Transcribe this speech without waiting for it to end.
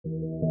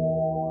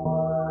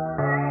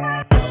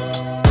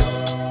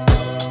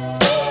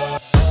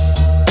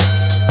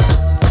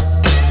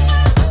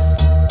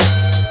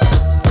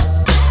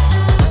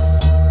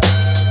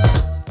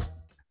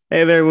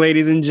Hey there,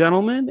 ladies and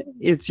gentlemen.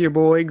 It's your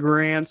boy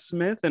Grant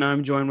Smith, and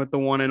I'm joined with the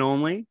one and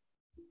only.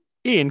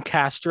 Ian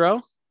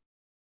Castro.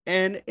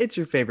 And it's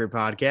your favorite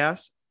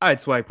podcast.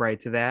 I'd swipe right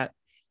to that.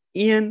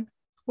 Ian,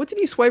 what did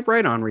you swipe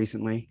right on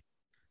recently?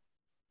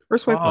 Or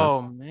swipe left?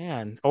 Oh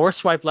man. Or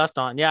swipe left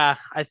on. Yeah,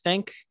 I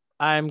think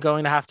I'm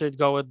going to have to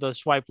go with the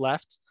swipe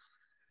left.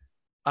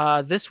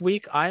 This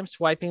week I'm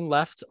swiping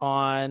left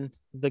on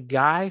the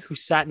guy who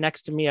sat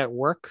next to me at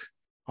work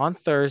on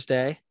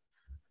Thursday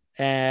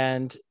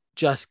and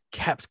just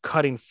kept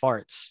cutting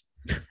farts.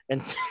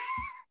 And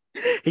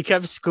he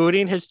kept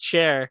scooting his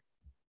chair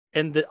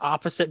in the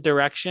opposite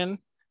direction,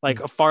 like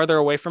farther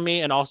away from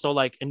me, and also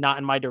like not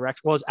in my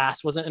direction. Well, his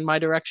ass wasn't in my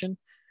direction.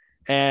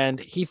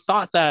 And he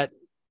thought that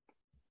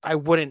I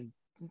wouldn't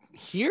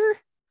hear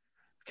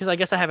because I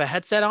guess I have a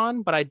headset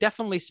on, but I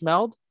definitely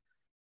smelled,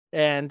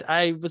 and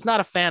I was not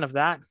a fan of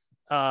that.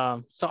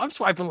 So I'm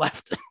swiping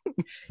left.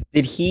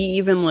 Did he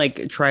even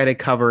like try to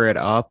cover it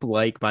up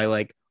like by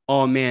like,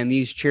 oh man,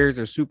 these chairs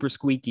are super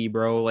squeaky,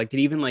 bro? Like, did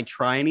he even like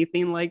try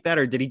anything like that,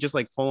 or did he just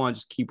like full on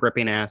just keep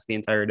ripping ass the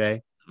entire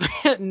day?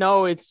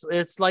 No, it's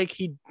like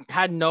he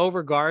had no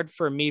regard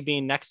for me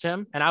being next to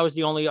him, and I was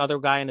the only other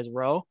guy in his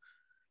row.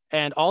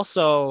 And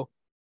also,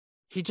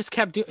 he just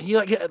kept doing he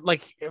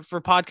like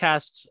for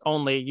podcasts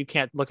only. You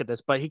can't look at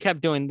this, but he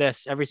kept doing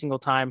this every single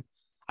time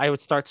I would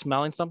start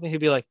smelling something. He'd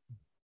be like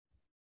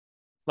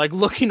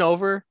looking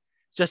over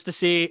just to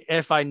see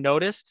if I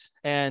noticed.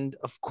 And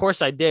of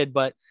course I did,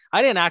 but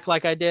I didn't act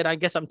like I did. I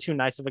guess I'm too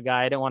nice of a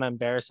guy. I didn't want to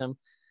embarrass him.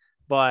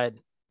 But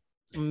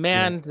Yeah.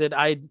 man, did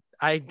I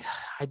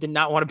did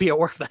not want to be at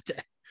work that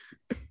day.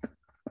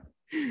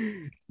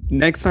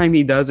 Next time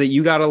he does it,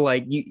 you gotta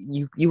like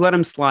you let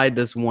him slide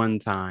this one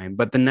time,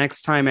 but the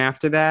next time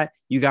after that,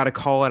 you gotta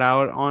call it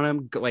out on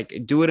him. Like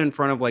do it in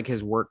front of like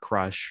his work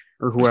crush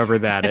or whoever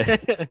that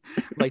is.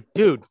 Like,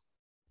 dude,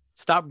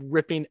 stop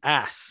ripping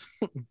ass.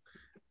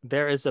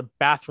 There is a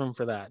bathroom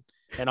for that.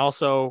 And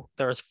also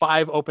there's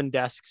 5 open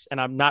desks, and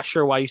I'm not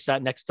sure why you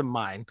sat next to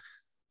mine.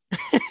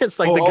 It's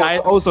like the guy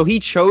So he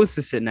chose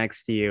to sit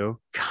next to you.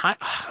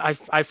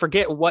 I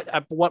forget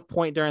at what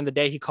point during the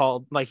day he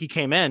called, like he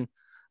came in,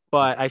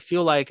 but I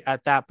feel like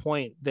at that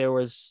point there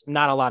was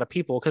not a lot of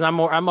people because I'm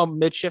a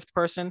mid shift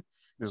person,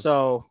 No.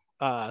 so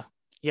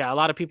yeah, a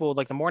lot of people,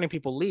 like the morning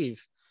people,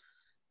 leave.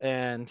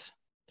 And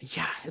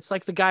yeah, it's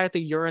like the guy at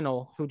the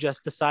urinal who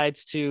just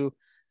decides to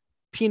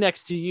pee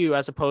next to you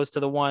as opposed to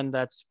the one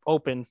that's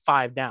open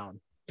 5 down.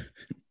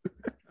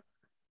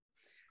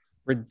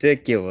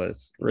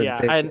 Ridiculous. Yeah,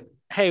 and Ridiculous.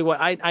 hey, what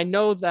I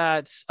know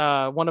that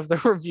one of the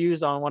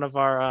reviews on one of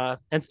our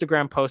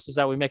Instagram posts is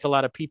that we make a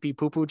lot of pee pee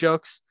poo poo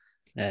jokes.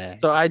 Eh.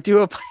 So I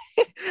do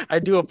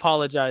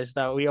apologize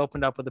that we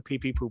opened up with a pee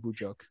pee poo poo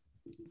joke.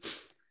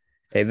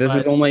 Hey, But this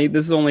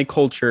is only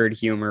cultured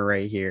humor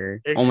right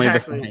here. Only the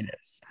exactly.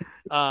 finest.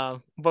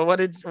 But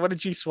what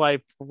did you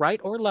swipe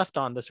right or left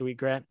on this week,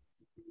 Grant?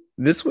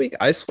 This week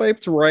I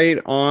swiped right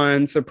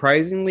on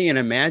surprisingly an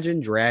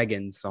Imagine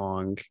Dragons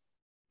song.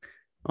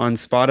 On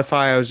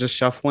Spotify, I was just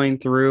shuffling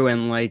through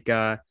and like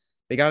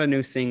they got a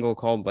new single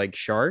called like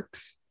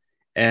Sharks.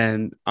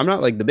 And I'm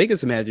not like the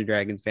biggest Imagine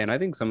Dragons fan. I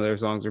think some of their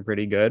songs are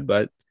pretty good,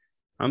 but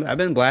I've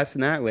been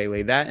blasting that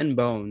lately. That and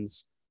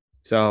Bones.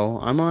 So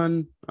I'm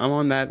on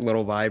that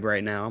little vibe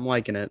right now. I'm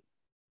liking it.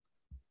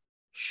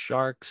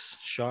 Sharks,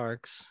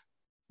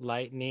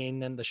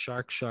 lightning, and the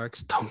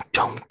sharks.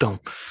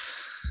 Don't.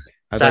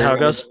 I Is thought that you how were it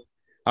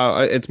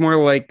gonna goes? it's more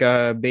like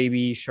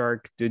baby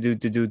shark do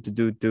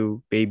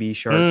baby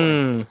shark like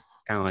Mm,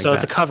 kind of like so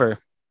it's a that. cover.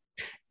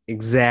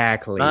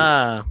 Exactly.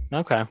 Ah,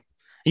 okay.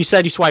 You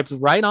said you swiped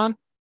right on.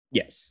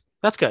 Yes.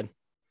 That's good.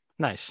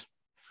 Nice.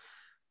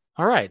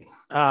 All right.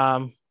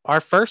 Our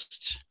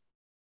first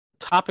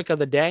topic of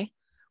the day.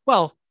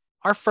 Well,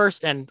 our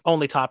first and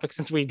only topic,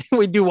 since we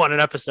we do want an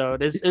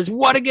episode, is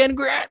what again,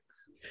 Grant?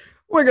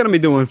 We're gonna be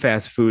doing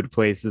fast food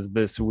places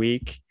this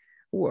week.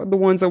 The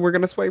ones that we're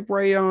gonna swipe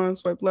right on,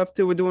 swipe left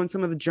to. We're doing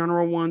some of the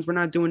general ones. We're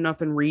not doing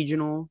nothing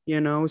regional,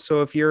 you know.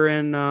 So if you're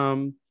in,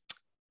 I'm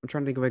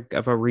trying to think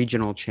of a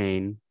regional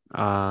chain.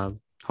 Help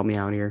me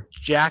out here.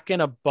 Jack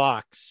in a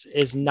Box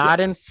is Yeah, not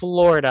in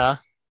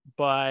Florida,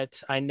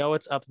 but I know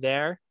it's up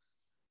there.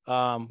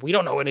 We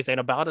don't know anything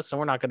about it, so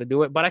we're not going to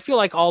do it. But I feel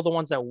like all the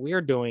ones that we're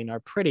doing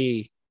are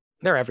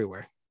they're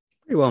everywhere.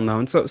 pretty well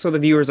known. So the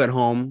viewers at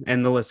home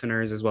and the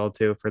listeners as well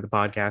too for the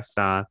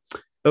podcast,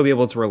 they'll be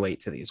able to relate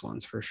to these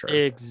ones for sure.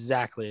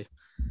 Exactly.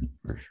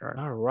 For sure.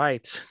 All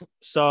right.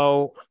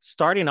 So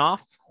starting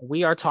off,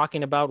 we are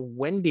talking about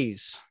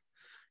Wendy's.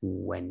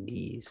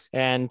 Wendy's.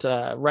 And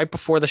right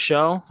before the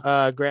show,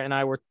 Grant and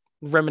I were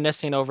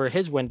reminiscing over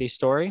his Wendy's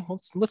story.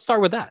 Let's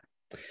start with that.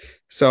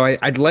 So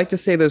I'd like to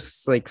say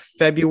this like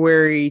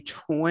February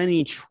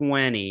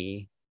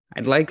 2020.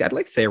 I'd like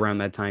to say around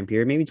that time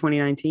period, maybe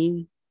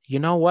 2019. You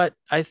know what?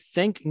 I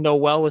think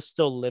Noel was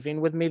still living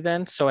with me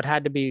then, so it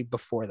had to be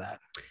before that.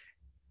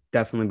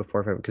 Definitely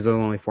before February because it was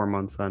only 4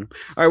 months then.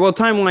 All right, well,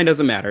 timeline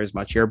doesn't matter as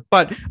much here,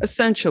 but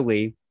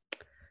essentially,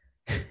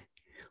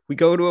 we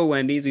go to a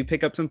Wendy's, we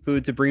pick up some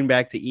food to bring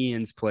back to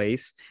Ian's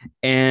place,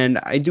 and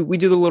we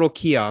do the little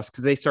kiosks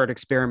because they start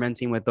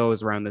experimenting with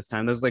those around this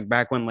time. Those like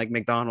back when like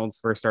McDonald's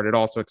first started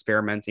also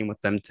experimenting with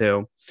them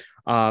too.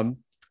 Um,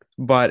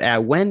 but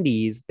at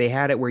Wendy's, they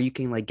had it where you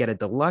can like get a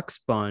deluxe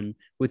bun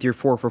with your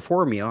 4 for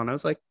 4 meal, and I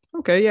was like,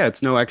 okay, yeah,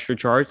 it's no extra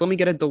charge. Let me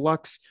get a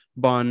deluxe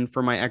bun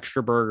for my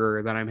extra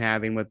burger that I'm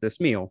having with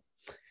this meal.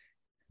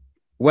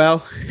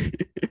 Well,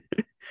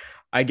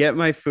 I get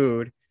my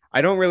food. I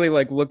don't really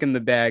like look in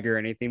the bag or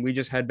anything. We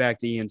just head back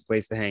to Ian's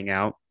place to hang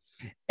out.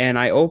 And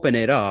I open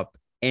it up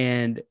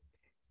and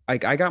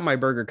like I got my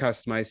burger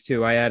customized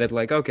too. I added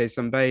like, okay,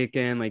 some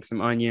bacon, like some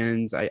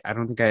onions. I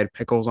don't think I had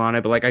pickles on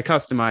it, but like I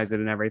customized it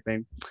and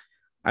everything.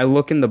 I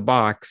look in the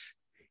box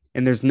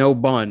and there's no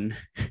bun.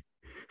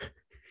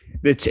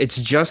 It's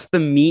just the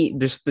meat,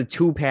 just the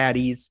two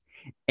patties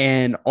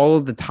and all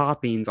of the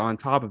toppings on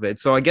top of it.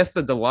 So I guess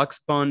the deluxe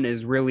bun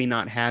is really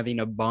not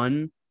having a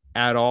bun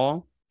at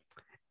all.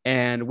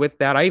 And with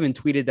that, I even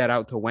tweeted that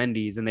out to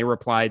Wendy's and they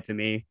replied to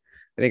me.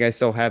 I think I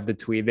still have the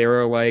tweet. They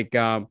were like,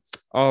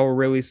 oh,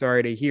 really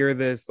sorry to hear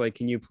this. Like,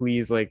 can you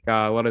please like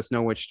let us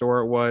know which store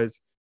it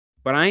was?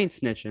 But I ain't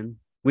snitching.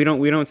 We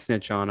don't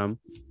snitch on them.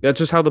 That's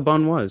just how the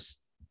bun was.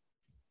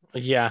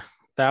 Yeah,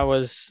 that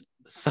was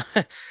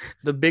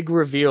the big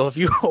reveal of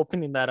you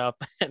opening that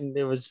up, and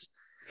it was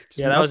Just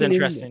yeah, that was nothing in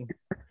interesting.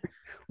 there.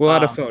 We'll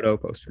add a Um, photo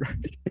post for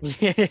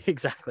yeah,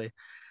 exactly.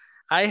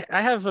 I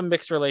have a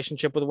mixed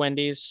relationship with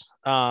Wendy's.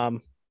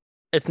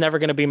 It's never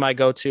going to be my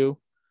go-to.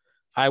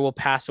 I will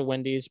pass a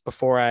Wendy's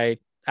before I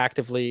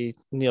actively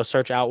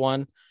search out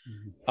one.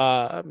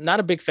 Not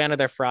a big fan of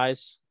their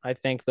fries. I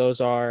think those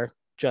are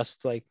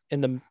just like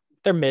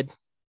they're mid,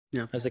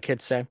 Yeah. as the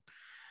kids say.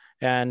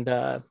 And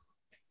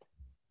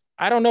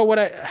I don't know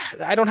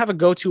I don't have a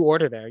go-to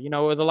order there.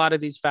 With a lot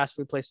of these fast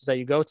food places that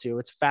you go to,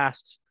 it's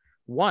fast.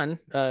 One,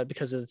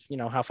 because of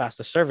how fast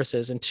the service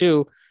is, and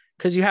two,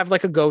 because you have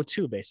like a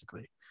go-to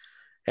basically.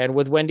 And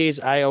with Wendy's,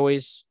 I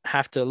always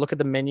have to look at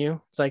the menu.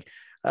 It's like,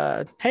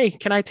 hey,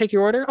 can I take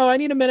your order? Oh, I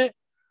need a minute.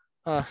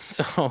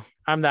 So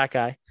I'm that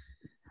guy.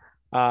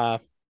 Uh,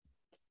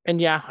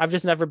 and yeah, I've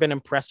just never been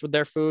impressed with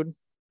their food.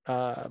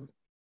 Uh,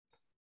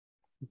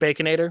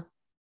 Baconator.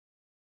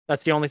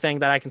 That's the only thing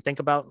that I can think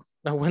about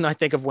when I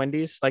think of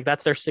Wendy's. Like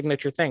that's their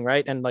signature thing,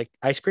 right? And like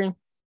ice cream.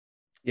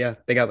 Yeah.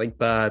 They got like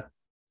the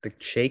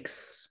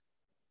shakes,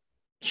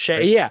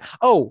 right? Yeah.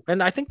 Oh,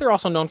 and I think they're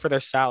also known for their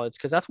salads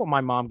because that's what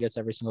my mom gets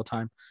every single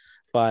time.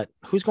 But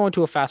who's going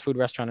to a fast food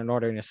restaurant and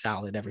ordering a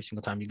salad every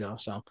single time you go?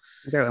 So,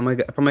 Exactly.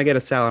 If I'm gonna get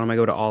a salad, I'm gonna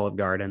go to Olive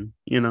Garden,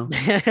 you know?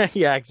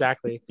 yeah,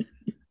 exactly.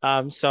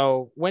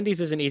 So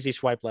Wendy's is an easy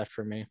swipe left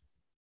for me.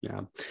 Yeah.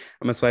 I'm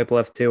gonna swipe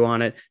left too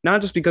on it.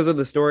 Not just because of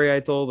the story I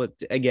told, but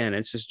again,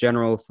 it's just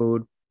general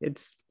food.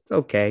 It's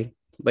okay.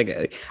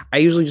 Like I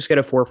usually just get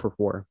a 4 for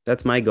 4.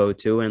 That's my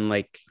go-to. And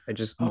like I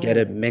just get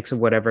a Oh, mix of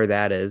whatever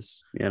that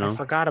is, you I know?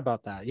 forgot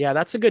about that. Yeah,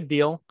 that's a good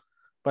deal,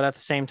 but at the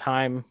same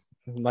time,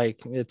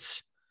 like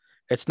it's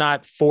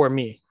not for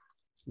me.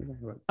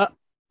 Uh,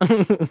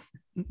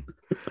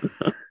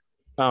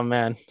 oh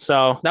man,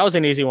 so that was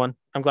an easy one.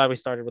 I'm glad we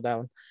started with that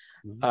one.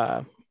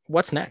 Uh,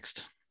 what's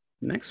next?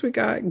 Next we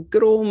got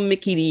good old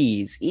Mickey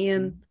D's.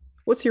 Ian,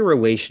 what's your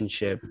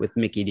relationship with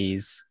Mickey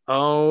D's?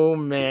 Oh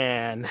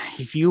man,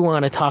 if you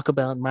want to talk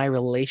about my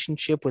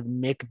relationship with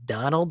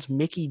McDonald's,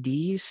 Mickey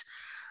D's,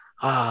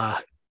 uh,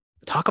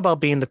 talk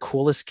about being the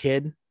coolest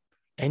kid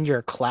in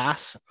your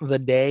class the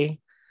day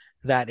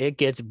that it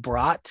gets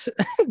brought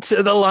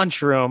to the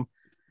lunchroom.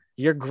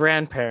 Your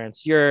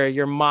grandparents,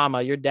 your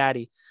mama, your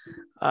daddy,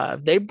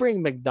 they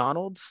bring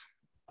McDonald's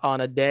on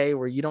a day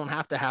where you don't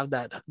have to have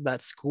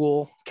that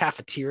school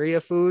cafeteria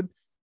food.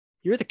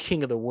 You're the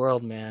king of the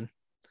world, man,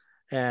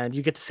 and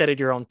you get to sit at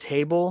your own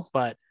table.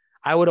 But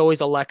I would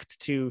always elect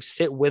to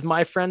sit with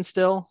my friends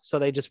still, so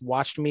they just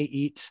watched me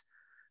eat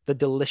the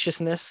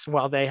deliciousness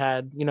while they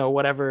had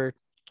whatever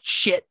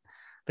shit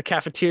the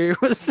cafeteria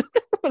was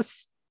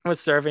was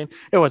serving.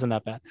 It wasn't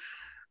that bad.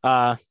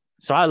 Uh,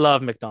 so I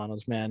love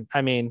McDonald's, man.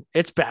 I mean,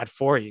 it's bad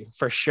for you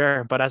for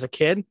sure, but as a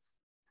kid,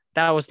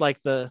 that was like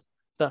the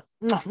mwah,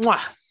 mwah,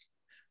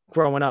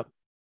 growing up.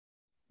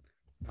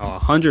 Oh,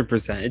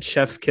 100%. It's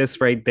chef's kiss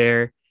right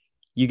there.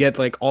 You get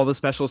like all the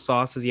special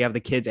sauces. You have the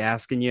kids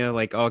asking you,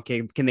 like,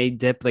 okay, can they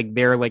dip like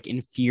their like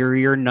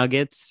inferior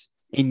nuggets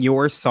in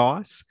your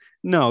sauce?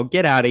 No,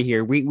 get out of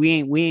here. We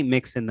ain't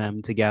mixing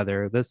them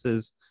together. This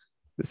is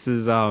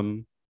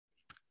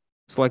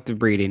selective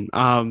breeding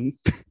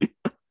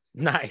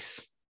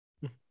Nice.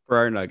 for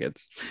our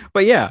nuggets.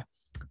 But yeah,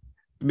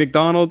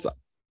 McDonald's,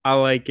 I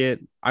like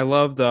it. I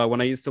loved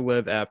when I used to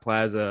live at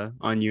Plaza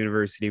on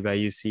University by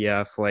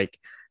UCF, like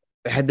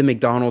had the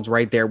McDonald's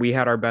right there. We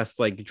had our best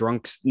like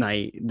drunks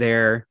night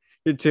there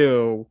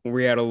too.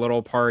 We had a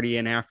little party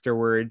and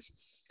afterwards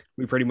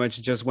we pretty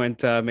much just went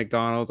to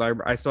McDonald's.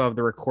 I still have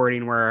the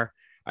recording where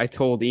I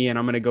told Ian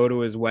I'm gonna go to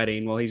his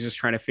wedding while he's just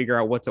trying to figure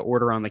out what to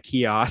order on the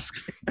kiosk.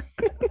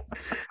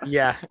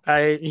 Yeah,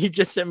 I you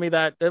just sent me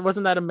that.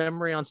 Wasn't that a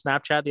memory on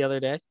Snapchat the other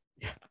day?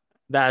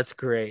 That's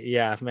great.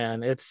 Yeah,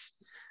 man.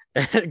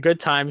 Good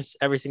times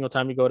every single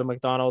time you go to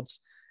McDonald's.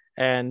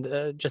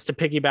 And just to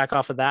piggyback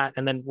off of that,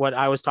 and then what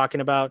I was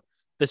talking about,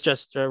 this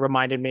just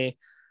reminded me.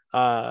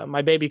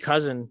 My baby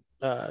cousin,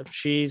 I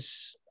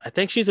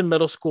think she's in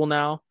middle school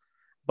now,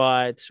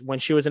 but when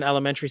she was in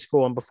elementary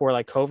school and before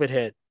like COVID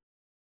hit,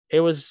 it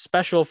was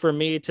special for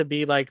me to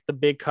be like the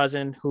big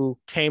cousin who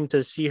came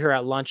to see her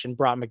at lunch and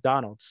brought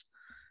McDonald's.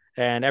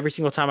 And every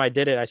single time I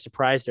did it, I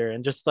surprised her.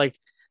 And just like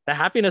the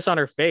happiness on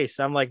her face,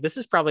 I'm like, this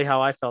is probably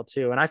how I felt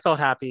too. And I felt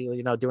happy,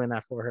 doing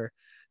that for her.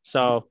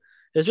 So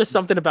there's just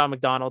something about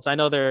McDonald's. I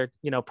know they're,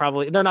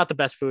 probably they're not the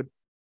best food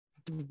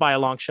by a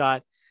long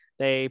shot.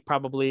 It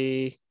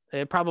probably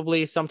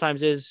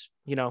sometimes is,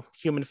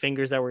 human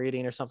fingers that we're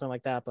eating or something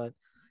like that, but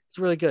it's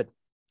really good.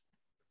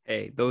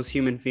 Hey, those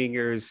human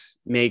fingers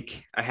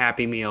make a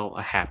happy meal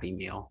a happy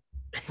meal.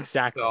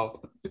 Exactly.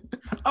 So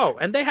Oh,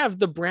 and they have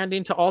the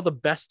branding to all the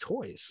best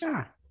toys.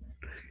 yeah,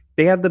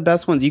 they have the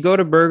best ones. You go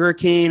to Burger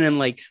King and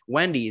like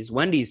Wendy's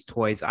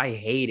toys. I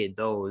hated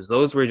those.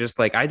 Those were just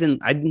like I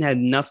didn't have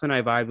nothing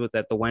I vibed with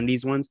at the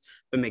Wendy's ones.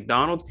 But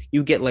McDonald's,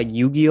 you get like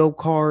Yu-Gi-Oh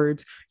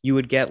cards. You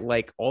would get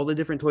like all the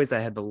different toys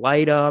that had the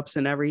light ups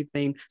and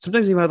everything.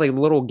 Sometimes you had like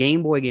little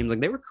Game Boy games.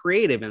 Like they were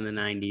creative in the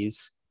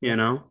 90s, you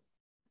know?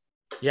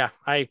 Yeah,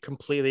 I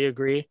completely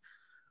agree.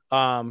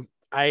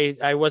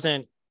 I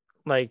wasn't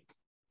like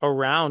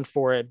around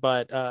for it,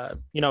 but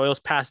it was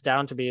passed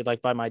down to me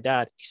like by my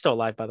dad. He's still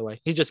alive, by the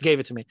way. He just gave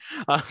it to me.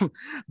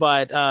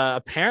 But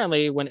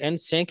apparently, when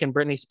NSYNC and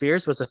Britney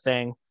Spears was a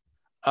thing,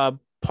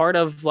 part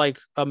of like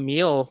a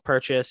meal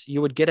purchase,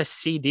 you would get a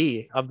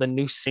CD of the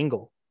new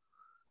single.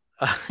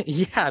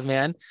 Yeah,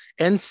 man.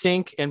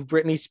 NSYNC and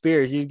Britney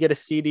Spears, you get a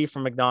CD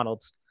from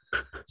McDonald's.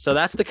 So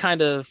that's the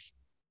kind of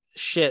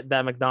shit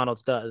that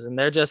McDonald's does, and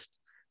they're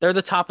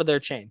the top of their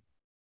chain.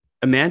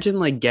 Imagine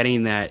like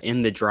getting that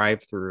in the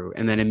drive-through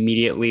and then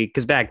immediately,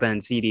 because back then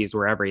CDs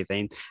were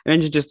everything.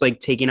 Imagine just like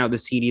taking out the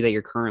CD that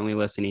you're currently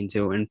listening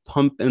to and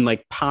pump and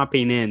like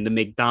popping in the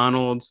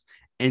McDonald's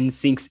and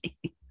syncs.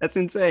 That's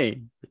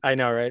insane. I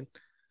know, right?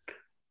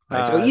 All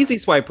right, so Uh, easy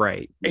swipe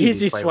right. Easy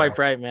Easy swipe right. swipe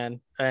right,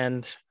 man.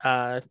 And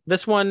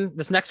this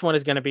next one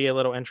is going to be a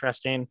little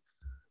interesting.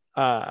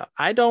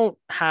 I don't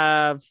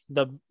have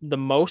the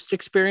most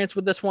experience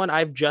with this one.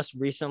 I've just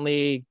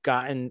recently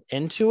gotten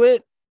into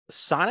it.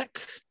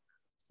 Sonic.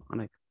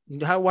 Sonic.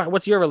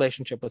 What's your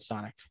relationship with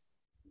Sonic?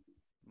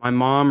 My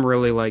mom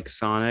really liked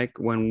Sonic.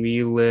 When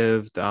we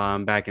lived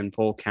back in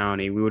Polk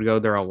County, we would go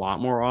there a lot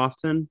more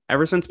often.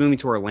 Ever since moving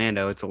to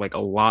Orlando, it's like a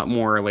lot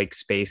more like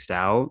spaced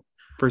out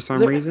for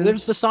some reason.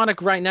 There's the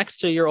Sonic right next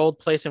to your old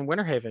place in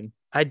Winter Haven.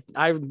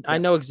 I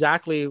know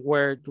exactly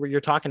where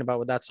you're talking about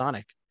with that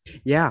Sonic.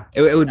 Yeah,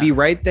 it would Yeah. be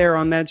right there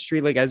on that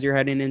street, like as you're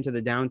heading into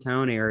the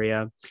downtown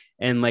area.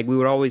 And like we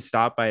would always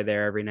stop by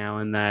there every now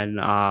and then.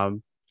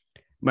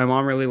 My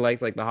mom really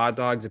liked like the hot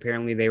dogs.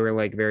 Apparently, they were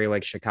like very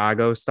like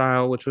Chicago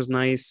style, which was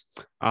nice.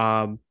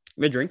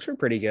 The drinks were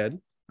pretty good.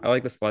 I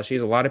like the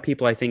slushies. A lot of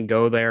people I think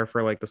go there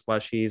for like the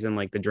slushies and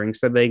like the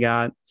drinks that they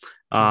got.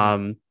 Mhm.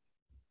 Um,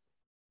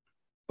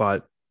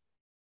 but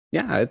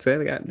yeah, I'd say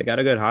they got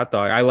a good hot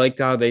dog. I like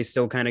how they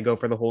still kind of go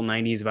for the whole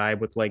 90s vibe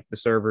with like the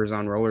servers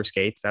on roller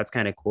skates. That's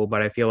kind of cool.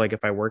 But I feel like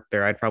if I worked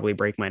there, I'd probably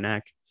break my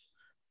neck.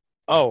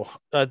 Oh,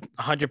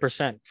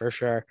 100% for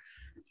sure.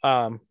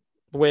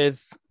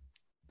 With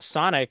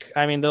Sonic,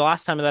 I mean, the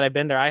last time that I've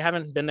been there, I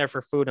haven't been there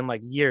for food in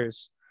like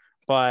years,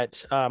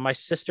 but my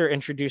sister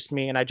introduced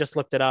me, and I just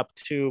looked it up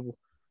to.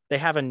 They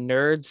have a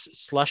Nerds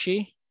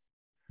slushy.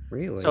 So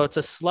Really? it's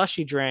a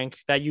slushy drink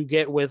that you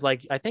get with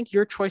like I think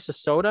your choice of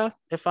soda,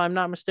 if I'm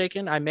not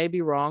mistaken. I may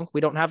be wrong. We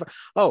don't have.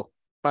 Oh,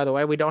 by the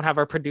way, we don't have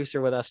our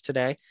producer with us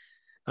today.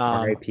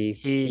 R.I.P.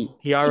 He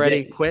He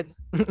already did. quit.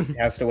 He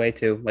passed away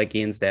too, like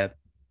Ian's dad.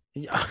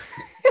 Yeah.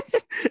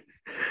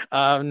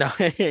 No,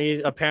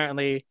 he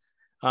apparently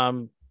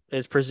um,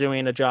 is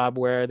pursuing a job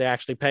where they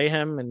actually pay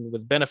him and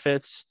with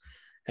benefits,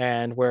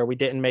 and where we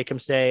didn't make him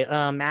say,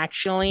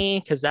 actually,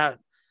 because that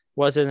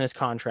was in his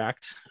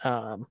contract.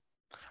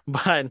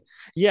 But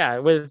yeah,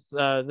 with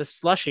the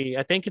slushy,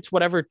 I think it's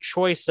whatever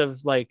choice of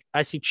like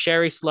I see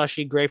cherry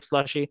slushy, grape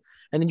slushy,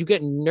 and then you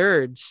get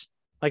nerds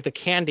like the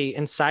candy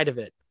inside of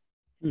it.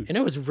 Hmm. And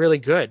it was really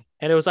good.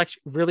 And it was like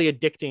really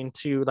addicting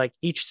to like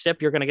each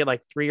sip, you're gonna get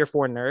like 3 or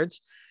 4 nerds.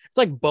 It's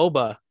like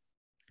boba,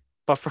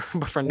 but for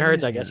but for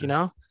nerds, I guess,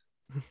 Yeah.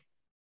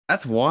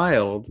 That's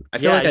wild. I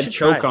feel Yeah, like you I'd should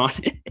try choke it. on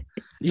it.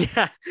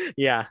 Yeah,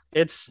 yeah.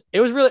 It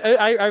was really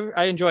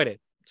I enjoyed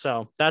it.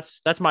 So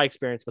that's my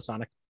experience with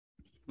Sonic.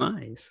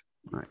 Nice.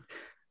 Nice.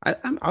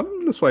 I'm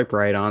gonna swipe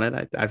right on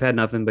it. I've had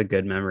nothing but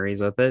good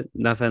memories with it.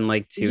 Nothing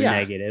like too Yeah,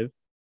 negative.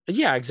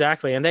 yeah,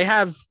 exactly. And they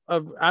have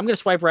I'm gonna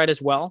swipe right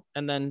as well.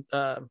 And then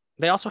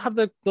they also have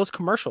those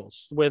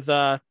commercials with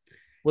those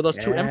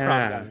two improv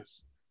Yeah. guys.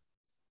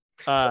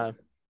 Uh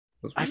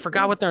Those I were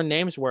forgot good. what their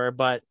names were,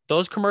 but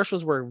those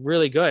commercials were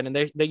really good, and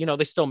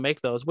they still make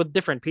those with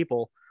different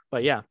people.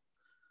 But yeah,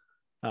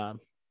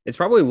 um, It's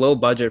probably low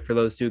budget for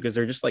those two because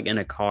they're just like in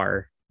a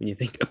car when you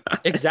think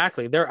about it.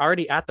 exactly. They're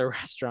already at the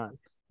restaurant.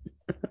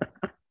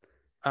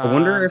 I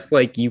wonder Um, if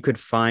like you could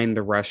find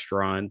the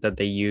restaurant that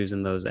they use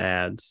in those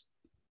ads.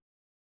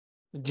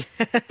 Has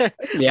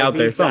to be like out the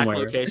there exact somewhere.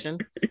 location.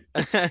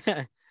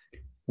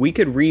 We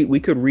could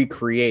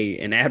recreate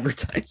an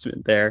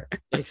advertisement there.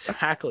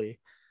 Exactly.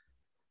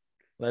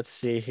 Let's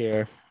see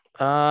here.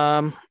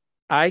 Um,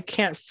 I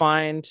can't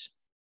find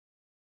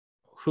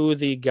who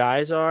the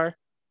guys are.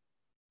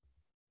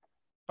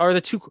 Or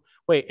the two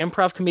wait,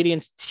 improv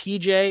comedians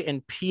TJ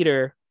and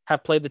Peter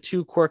have played the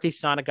two quirky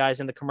Sonic guys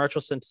in the commercial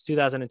since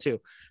 2002.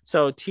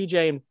 So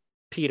TJ and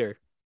Peter,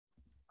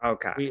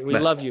 Okay. we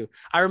But love you.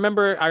 I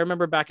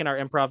remember back in our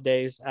improv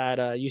days at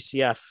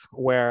UCF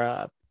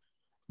where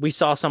we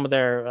saw some of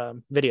their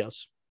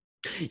videos.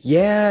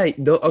 yeah,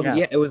 okay, Yeah.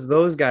 yeah, it was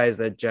those guys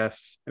that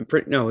Jeff.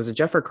 No, was it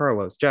Jeff or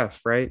Carlos?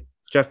 Jeff, right?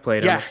 Jeff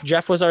played Yeah, him.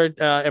 Jeff was our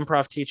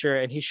improv teacher,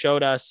 and he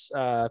showed us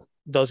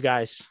those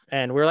guys,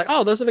 and we were like,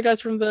 "Oh, those are the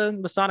guys from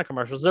the Sonic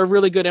commercials. They're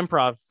really good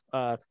improv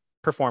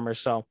performers,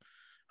 so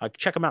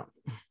check them out."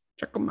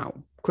 Check them out.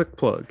 Quick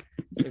plug.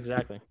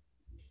 Exactly.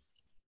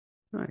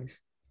 Nice.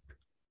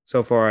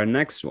 So for our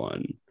next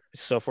one,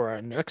 So for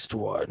our next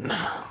one,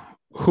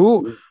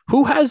 who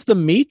has the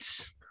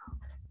meats?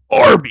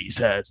 Arby's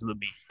has the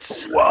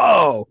meats.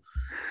 Whoa,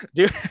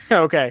 dude.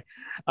 Okay,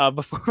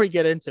 before we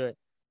get into it,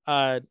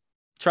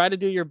 try to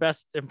do your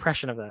best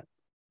impression of that.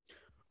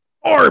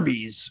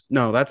 Arby's.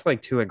 No, that's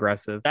like too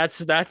aggressive.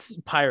 That's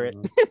pirate.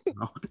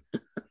 No.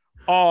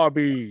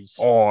 Arby's.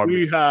 We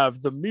Arby's.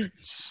 have the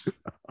meats.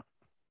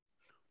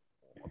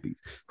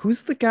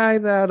 Who's the guy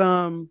that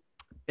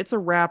it's a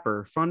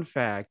rapper, fun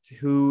fact,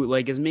 who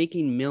like is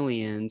making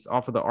millions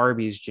off of the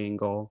Arby's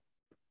jingle.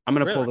 I'm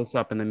gonna pull Really? this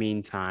up in the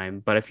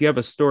meantime, but if you have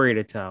a story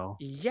to tell.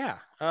 Yeah.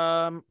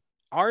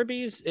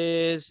 Arby's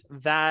is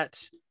that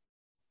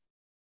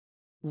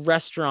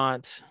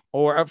restaurant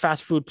or a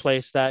fast food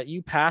place that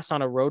you pass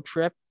on a road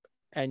trip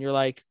and you're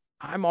like,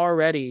 I'm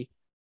already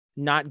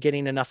not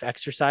getting enough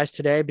exercise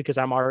today because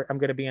I'm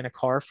going to be in a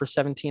car for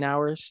 17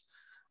 hours.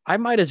 I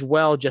might as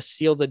well just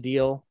seal the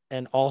deal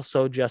and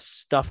also just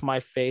stuff my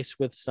face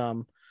with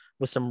some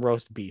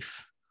roast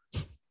beef.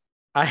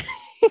 I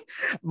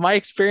my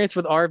experience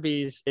with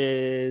Arby's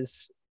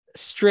is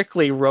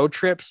strictly road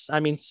trips. I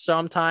mean,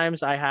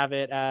 sometimes I have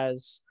it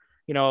as,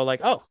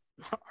 like, oh,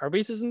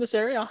 Arby's is in this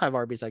area. I'll have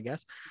Arby's, I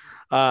guess.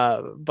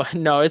 But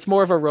no, it's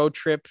more of a road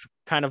trip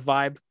kind of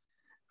vibe.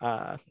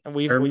 And Um,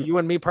 you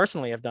and me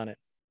personally have done it.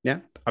 yeah,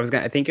 I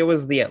think it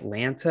was the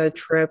Atlanta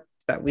trip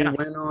that we Yeah.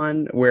 went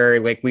on where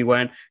like we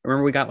went.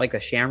 Remember we got like the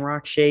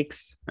Shamrock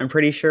Shakes. I'm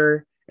pretty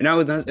sure. No,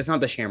 it's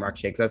not the Shamrock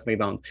Shakes. That's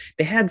McDonald's.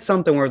 They had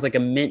something where it was like a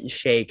mint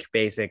shake,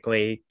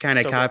 basically, kind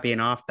of So good. copying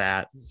off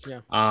that.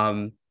 Yeah.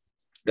 Um,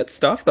 Good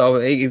stuff though.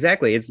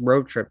 Exactly. It's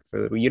road trip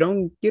food. You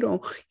don't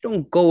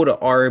go to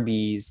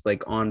Arby's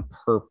like on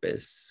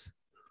purpose.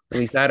 At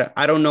least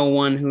I don't know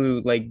one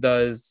who like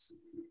does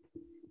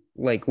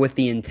like with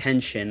the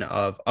intention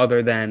of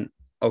other than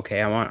okay,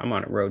 I'm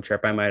on a road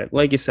trip. I might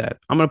like you said,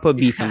 I'm gonna put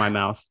beef in Yeah, my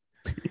mouth.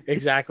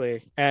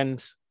 exactly.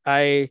 And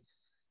I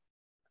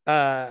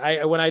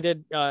when I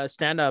did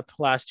stand up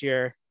last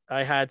year,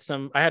 I had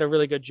a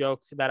really good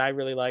joke that I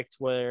really liked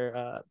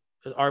where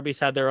Arby's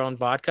had their own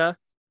vodka,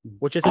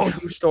 which is a Oh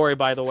true story,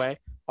 by the way.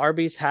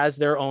 Arby's has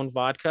their own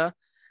vodka,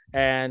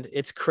 and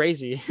it's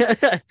crazy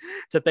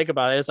to think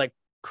about it. It's like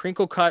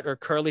crinkle cut or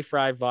curly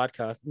fried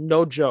vodka,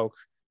 no joke.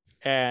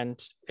 And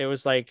it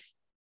was like,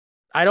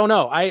 I don't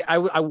know.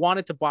 I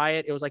wanted to buy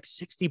it. It was like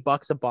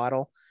 $60 a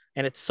bottle,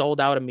 and it sold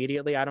out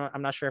immediately.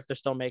 I'm not sure if they're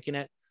still making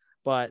it,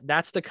 but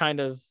that's the kind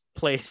of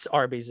place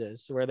Arby's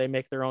is, where they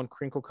make their own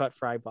crinkle cut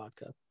fried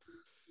vodka.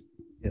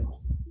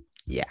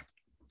 yeah.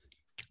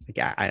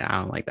 Like, I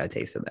don't like that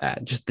taste of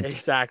that. Just the taste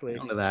Exactly.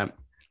 of that.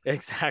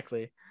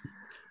 Exactly.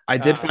 I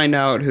did Uh, find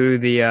out who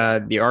the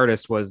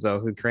artist was though,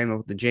 who came up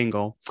with the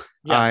jingle.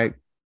 yeah.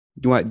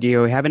 Uh, do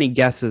you have any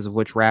guesses of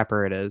which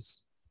rapper it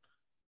is?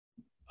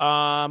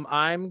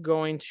 I'm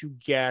going to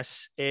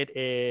guess it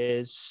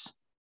is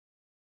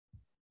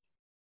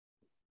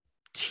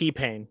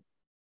T-Pain.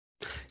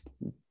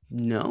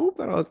 No,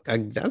 but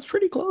that's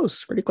pretty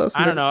close. Pretty close.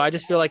 I don't know. I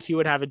just feel like he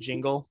would have a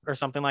jingle or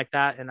something like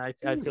that, and I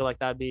feel like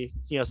that'd be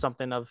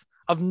something of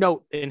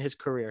note in his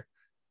career.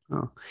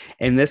 Oh.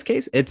 In this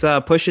case, it's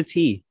Pusha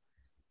T.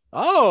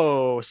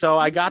 Oh, so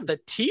I got the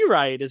T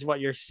right, is what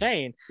you're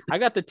saying. I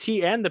got the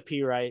T and the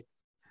P right.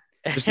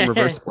 Just in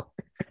reverse.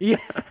 Yeah,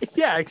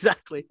 yeah,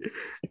 exactly.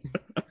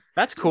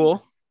 That's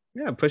cool.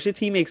 Yeah, Pusha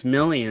T makes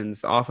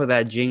millions off of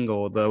that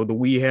jingle. The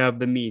we have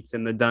the meats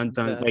and the dun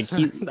dun. Like That's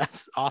he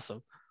that's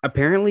awesome.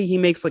 apparently he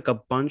makes like a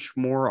bunch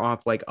more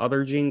off like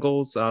other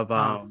jingles of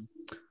Uh-huh.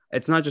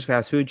 it's not just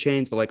fast food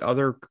chains, but like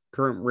other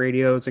current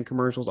radios and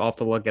commercials. I'll have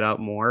to look it up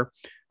more.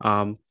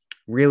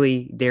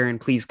 Really, Darren,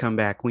 please come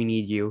back. We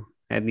need you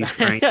at these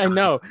trying I times.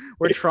 know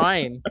we're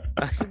trying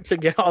to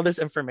get all this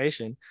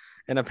information,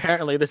 and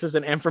apparently this is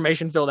an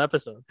information-filled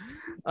episode.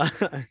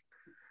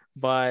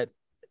 But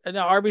no,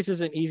 Arby's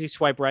is an easy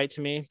swipe right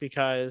to me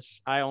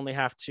because I only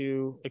have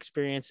to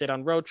experience it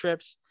on road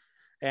trips.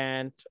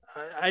 And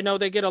I know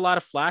they get a lot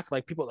of flack.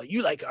 Like people are like,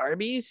 you like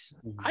Arby's?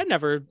 Mhm. I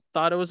never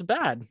thought it was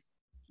bad.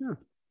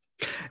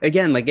 Yeah.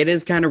 Again, like it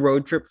is kind of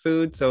road trip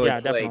food, so Yeah,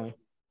 it's definitely.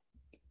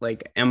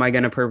 like am I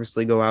gonna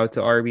purposely go out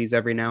to Arby's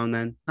every now and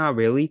then? Not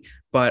really,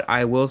 but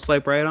I will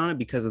swipe right on it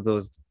because of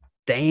those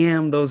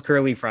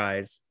curly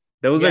fries.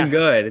 Those are Yeah,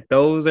 good.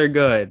 Those are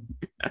good.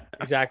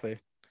 exactly.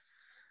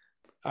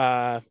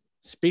 Uh,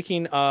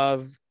 Speaking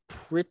of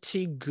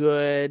pretty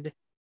good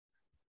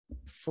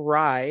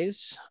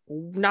fries,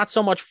 not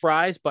so much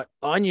fries, but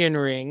onion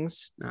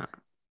rings. Nah,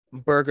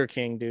 Burger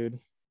King, dude.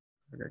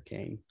 Burger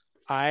King.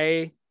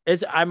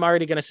 I'm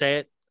already gonna say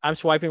it. I'm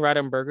swiping right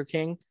on Burger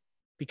King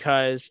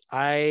because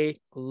I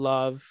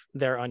love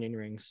their onion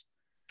rings.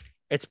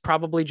 It's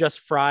probably just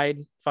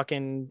fried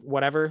fucking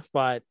whatever,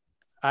 but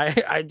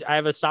I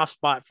have a soft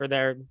spot for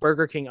their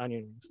Burger King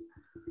onion rings.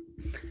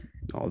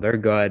 Oh, they're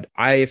good.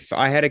 If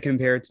I had to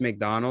compare it to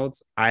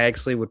McDonald's, I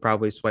actually would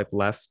probably swipe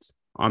left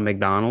on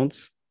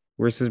McDonald's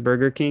versus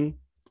Burger King.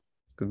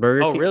 'Cause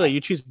Burger Oh, King, really? You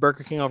choose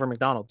Burger King over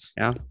McDonald's?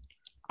 yeah,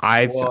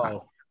 I've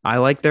Whoa. I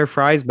like their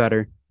fries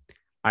better.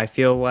 I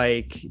feel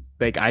like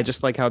I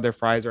just like how their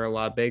fries are a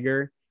lot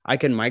bigger. I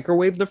can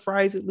microwave the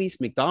fries at least.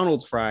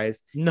 McDonald's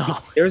fries, No,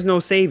 there's no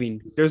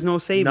saving. There's no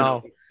saving them.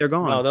 no, They're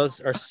no. gone.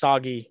 Those are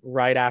soggy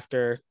right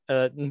after.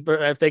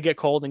 If they get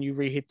cold and you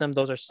reheat them,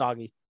 those are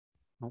soggy.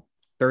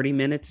 30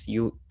 minutes,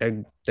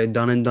 they're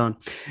done and done.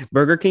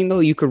 Burger King though,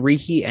 you could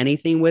reheat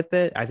anything with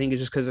it. I think it's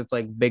just because it's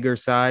like bigger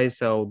size,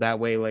 so that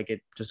way like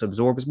it just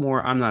absorbs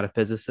more. I'm not a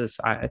physicist.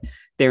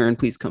 Darren,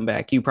 please come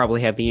back. You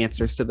probably have the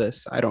answers to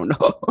this. I don't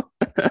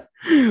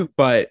know.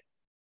 But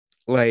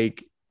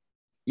like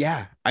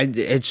yeah,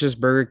 it's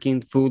just Burger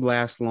King food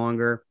lasts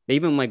longer. They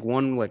even like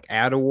won like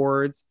ad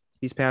awards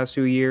these past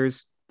 2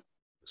 years.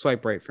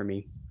 Swipe right for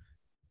me.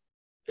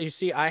 You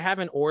see, I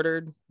haven't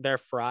ordered their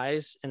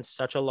fries in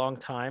such a long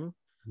time,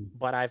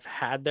 but I've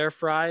had their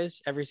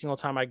fries every single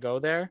time I go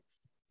there.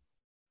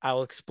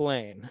 I'll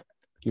explain.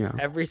 Yeah.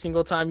 Every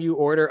single time you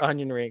order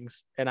onion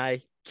rings, and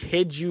I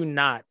kid you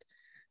not,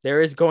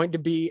 there is going to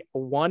be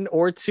one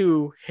or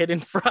two hidden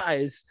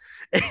fries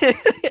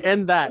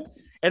in that.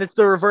 And it's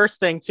the reverse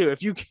thing too.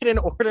 If you get an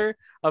order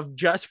of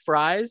just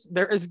fries,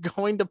 there is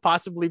going to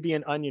possibly be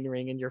an onion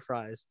ring in your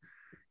fries.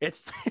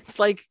 It's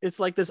like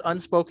this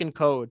unspoken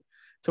code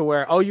to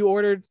where, oh, you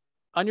ordered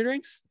onion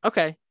rings?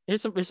 Okay,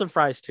 here's some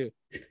fries too.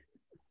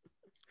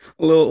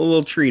 A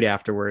little treat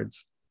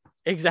afterwards.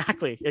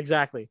 Exactly.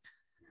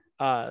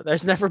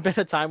 There's never been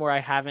a time where I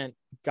haven't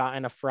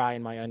gotten a fry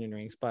in my onion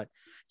rings, but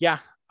yeah,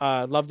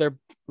 love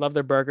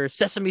their burgers,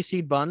 sesame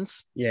seed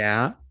buns.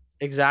 Yeah.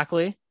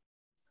 Exactly.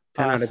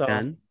 10 out of So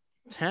 10.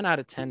 10 out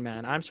of 10,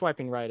 man. I'm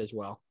swiping right as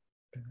well.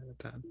 10 out of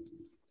 10.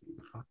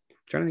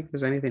 Trying to think if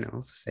there's anything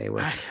else to say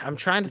with it. I'm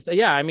trying to,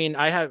 yeah, I mean,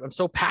 I'm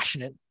so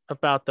passionate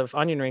about the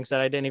onion rings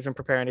that I didn't even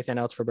prepare anything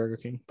else for Burger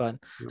King, but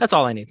No, that's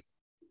all I need.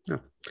 no.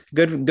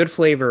 Good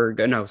flavor.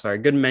 Good, no, sorry.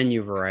 Good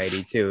menu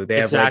variety too.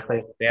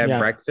 Exactly. They have Yeah.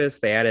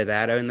 breakfast. They added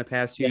that in the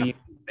past few Yeah.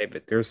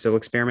 years. They're still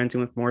experimenting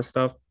with more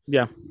stuff.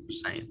 Yeah.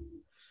 Just saying.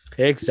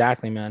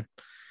 Exactly, man.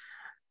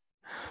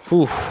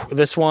 Whew,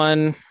 this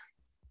one,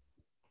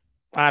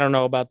 I don't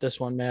know about this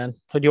one, man.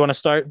 Do you want to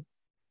start?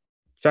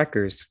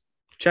 Checkers.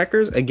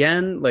 Checkers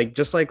again, like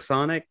just like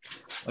Sonic.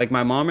 Like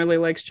my mom really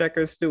likes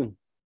checkers too.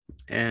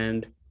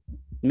 And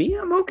me,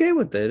 I'm okay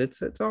with it.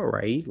 It's all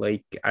right.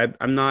 Like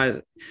I'm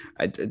not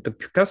the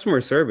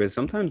customer service.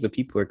 Sometimes the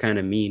people are kind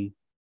of mean.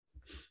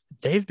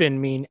 They've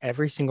been mean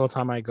every single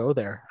time I go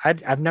there.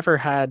 I've never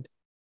had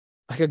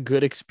like a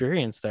good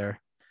experience there.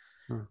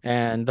 Huh.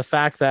 And the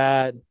fact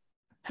that,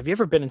 have you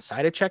ever been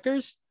inside of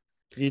Checkers?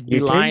 You think? You'd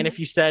be lying if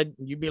you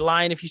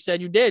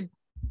said you did.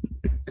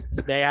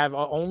 They have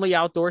only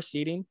outdoor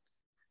seating.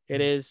 It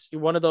is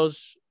one of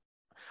those.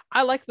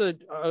 I like the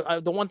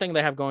one thing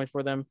they have going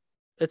for them.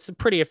 It's a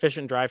pretty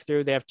efficient drive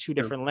through. They have two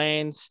Yeah. different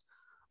lanes.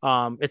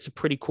 It's a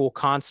pretty cool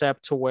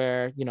concept to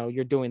where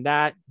you're doing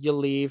that, you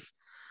leave.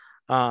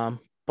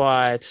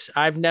 But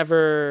I've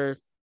never.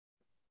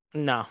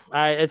 No,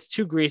 it's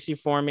too greasy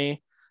for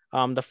me.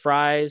 The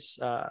fries,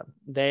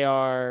 they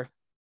aren't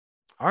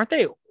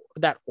they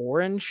that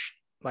orange?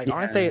 Like,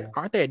 aren't they Yeah.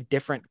 aren't they a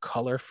different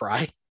color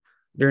fry?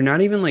 They're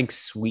not even like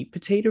sweet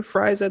potato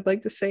fries, I'd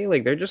like to say.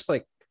 Like they're just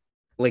like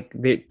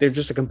they're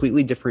just a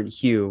completely different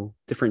hue,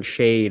 different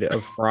shade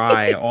of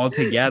fry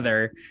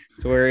altogether.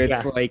 To where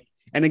it's Yeah. like,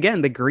 and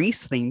again, the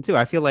grease thing too.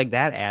 I feel like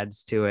that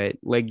adds to it.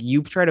 Like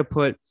you try to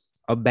put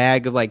a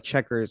bag of like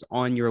checkers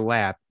on your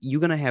lap,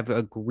 you're gonna have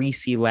a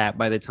greasy lap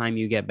by the time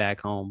you get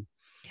back home.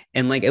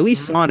 And like at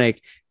least Mhm.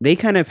 Sonic, they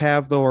kind of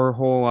have the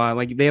whole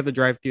like they have the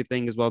drive-through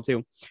thing as well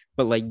too.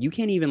 But like you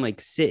can't even like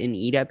sit and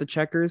eat at the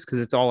checkers because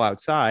it's all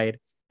outside.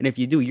 And if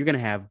you do, you're gonna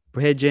have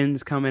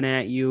pigeons coming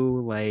at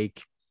you.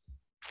 Like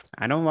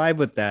I don't vibe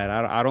with that.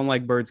 I don't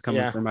like birds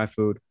coming Yeah. for my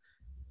food.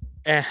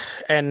 Eh,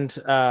 and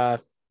the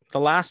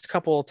last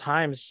couple of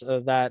times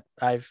that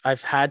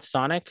I've had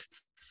Sonic,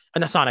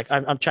 not Sonic,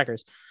 I'm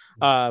Checkers.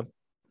 Uh,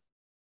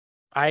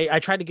 I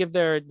tried to give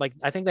their, like,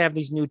 I think they have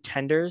these new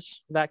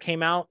tenders that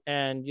came out,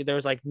 and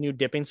there's like new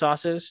dipping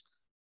sauces.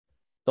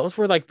 Those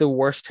were like the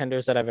worst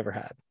tenders that I've ever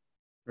had.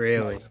 Like,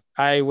 Really?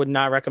 I would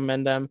not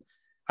recommend them.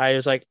 I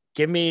was like,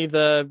 give me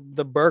the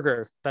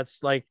burger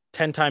that's like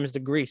 10 times the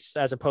grease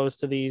as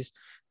opposed to these.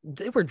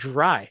 They were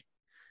dry.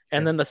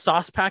 And Yeah. then the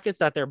sauce packets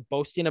that they're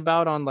boasting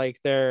about on like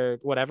their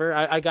whatever,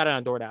 I got it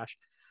on DoorDash.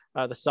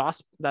 The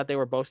sauce that they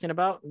were boasting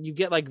about, you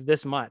get like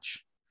this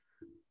much.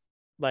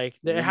 Like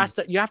it Mm. has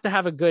to, you have to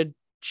have a good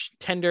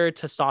tender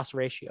to sauce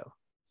ratio.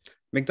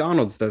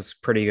 McDonald's does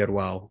pretty good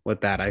well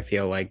with that. I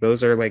feel like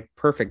those are like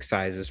perfect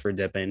sizes for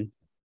dipping.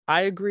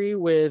 I agree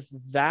with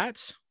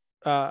that.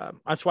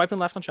 I'm swiping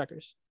left on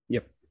checkers.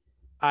 Yep.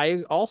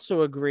 I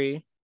also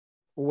agree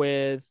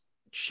with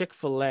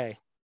Chick-fil-A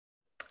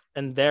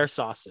and their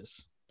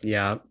sauces.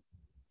 Yeah.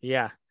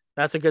 Yeah,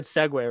 that's a good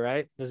segue,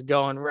 right? Just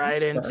going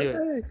right into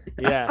it.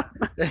 Perfect. Yeah.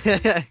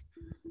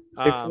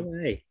 um,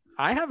 Chick-fil-A.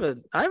 I have a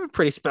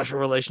pretty special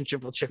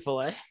relationship with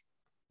Chick-fil-A.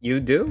 You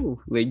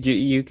do. Like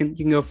you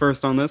can go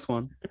first on this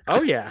one.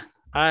 Oh yeah.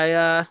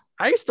 I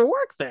used to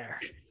work there.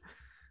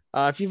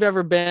 If you've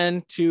ever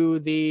been to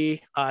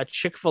the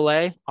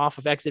Chick-fil-A off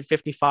of exit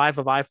 55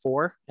 of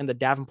I-4 in the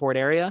Davenport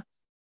area,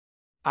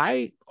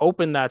 I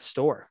opened that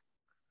store.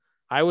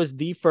 I was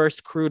the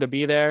first crew to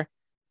be there.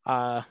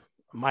 Uh,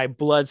 my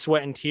blood,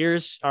 sweat, and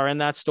tears are in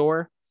that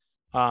store.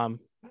 Um,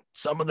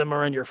 some of them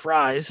are in your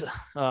fries.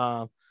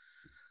 I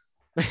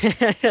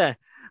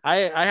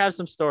have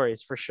some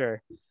stories for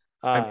sure.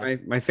 Uh,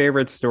 My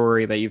favorite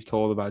story that you've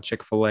told about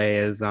Chick-fil-A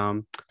is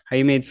how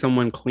you made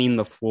someone clean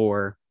the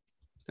floor.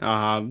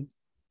 Um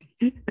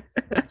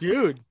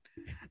dude,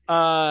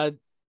 uh,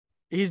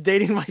 he's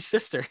dating my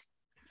sister.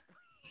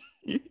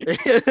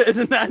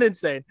 Isn't that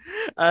insane?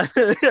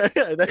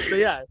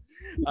 Yeah.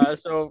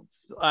 So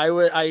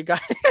I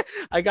got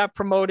I got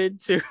promoted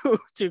to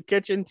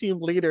kitchen team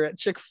leader at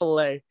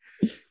Chick-fil-A.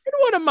 And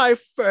one of my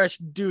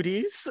first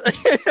duties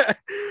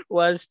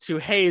was to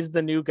haze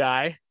the new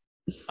guy.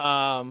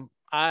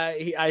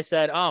 I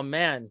said, oh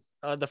man,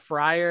 the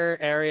fryer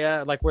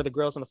area, like where the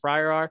grills and the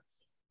fryer are,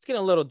 it's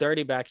getting a little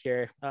dirty back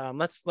here.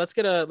 Let's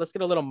get a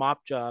little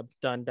mop job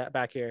done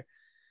back here.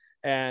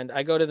 And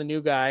I go to the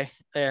new guy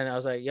and I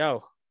was like,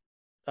 yo,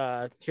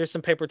 here's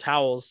some paper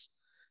towels.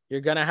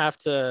 You're gonna have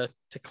to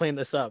clean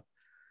this up.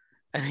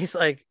 And he's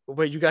like,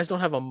 wait, you guys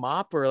don't have a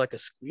mop or like a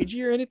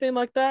squeegee or anything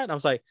like that? And I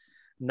was like,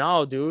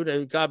 no, dude,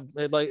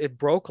 it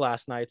broke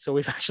last night. So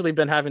we've actually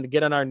been having to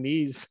get on our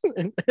knees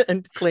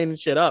and clean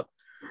shit up.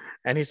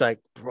 And he's like,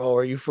 bro,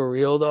 are you for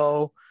real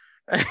though?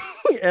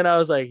 And I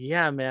was like,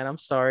 yeah, man, I'm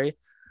sorry.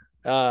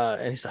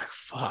 And he's like,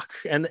 fuck.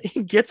 And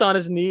he gets on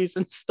his knees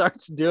and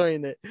starts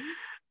doing it.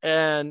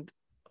 And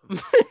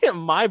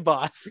my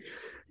boss,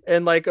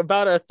 in like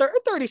about a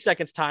 30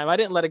 seconds time, I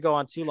didn't let it go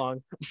on too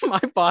long. My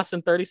boss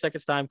in 30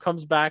 seconds time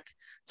comes back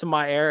to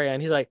my area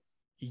and he's like,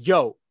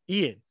 yo,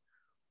 Ian,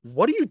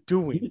 what are you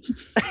doing?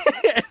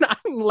 And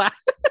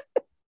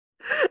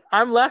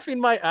I'm laughing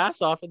my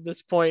ass off at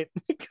this point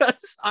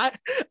because I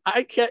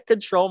can't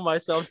control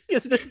myself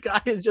because this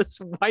guy is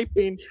just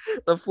wiping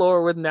the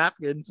floor with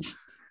napkins.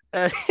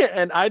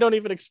 And I don't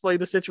even explain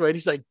the situation.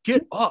 He's like,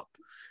 get up.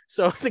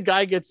 So the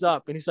guy gets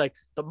up and he's like,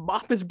 the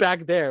mop is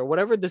back there.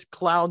 Whatever this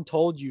clown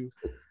told you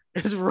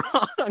is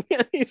wrong.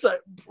 And he's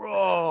like,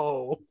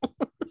 bro.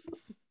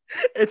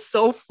 It's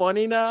so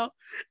funny now.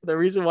 The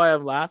reason why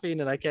I'm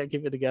laughing and I can't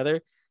keep it together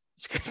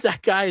is because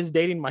that guy is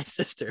dating my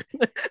sister.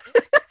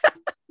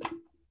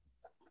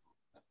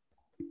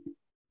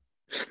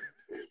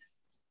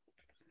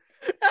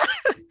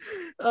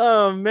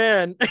 Oh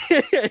man.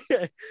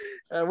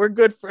 We're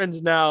good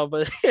friends now,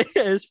 but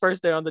his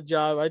first day on the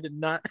job, I did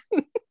not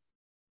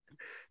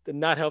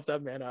help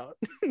that man out.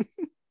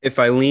 if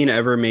Eileen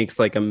ever makes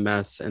like a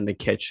mess in the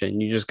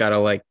kitchen, you just gotta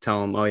like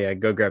tell him, oh yeah,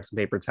 go grab some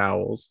paper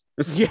towels.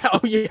 Yeah,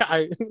 oh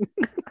yeah,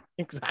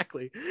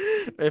 exactly.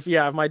 If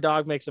my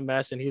dog makes a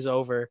mess and he's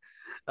over,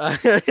 I'm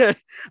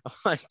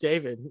like,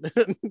 David,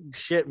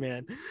 shit,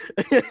 man.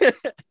 The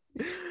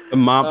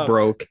mop Oh,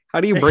 broke. How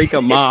do you break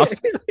a mop?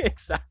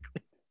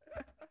 exactly.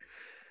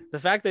 The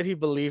fact that he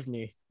believed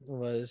me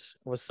was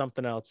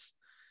something else.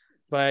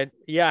 But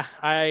yeah,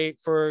 I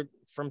for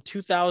from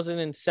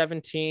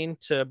 2017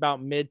 to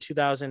about mid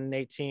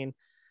 2018,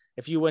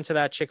 if you went to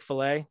that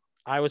Chick-fil-A,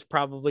 I was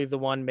probably the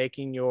one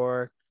making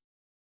your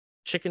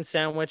chicken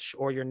sandwich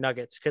or your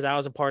nuggets because I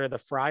was a part of the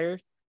fryer.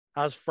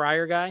 I was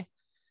fryer guy.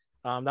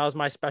 That was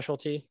my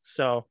specialty.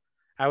 So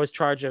I was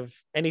charge of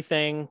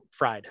anything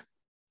fried.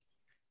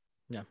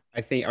 Yeah.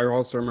 I think I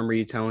also remember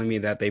you telling me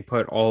that they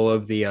put all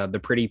of the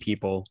pretty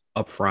people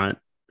up front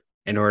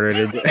in order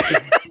to do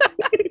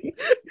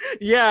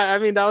Yeah, I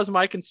mean that was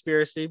my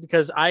conspiracy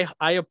because I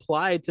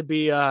applied to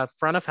be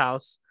front of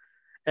house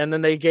and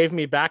then they gave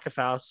me back of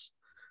house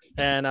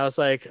and I was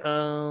like,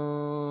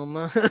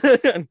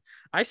 I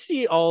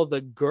see all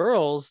the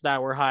girls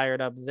that were hired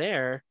up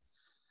there.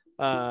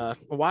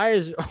 Why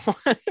is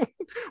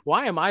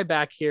why am I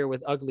back here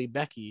with ugly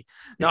Becky?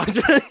 No,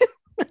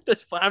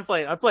 I'm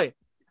playing.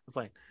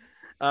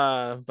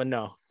 But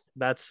no,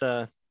 that's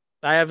I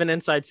have an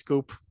inside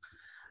scoop.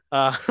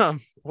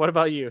 What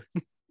about you?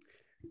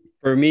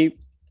 For me,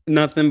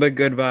 nothing but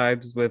good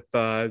vibes with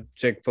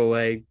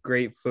Chick-fil-A.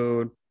 Great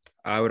food.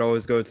 I would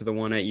always go to the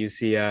one at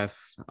UCF.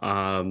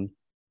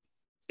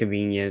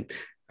 Convenient.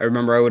 I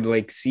remember I would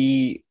like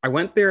see. I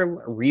went there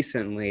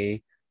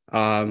recently.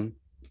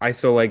 I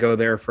still like go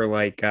there for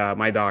like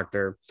my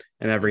doctor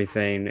and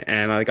everything,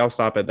 and like I'll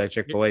stop at that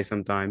Chick-fil-A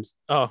sometimes.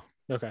 Oh,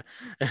 okay.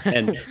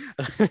 And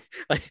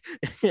Like,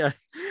 yeah,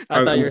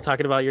 I thought you were I'm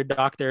talking about your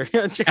doctor. at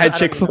I don't even know.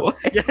 Chick-fil-A.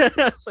 Yeah,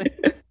 it's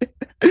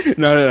like,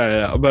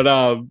 No. But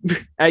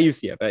at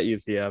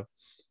UCF.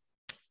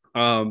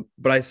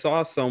 But I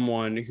saw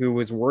someone who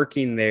was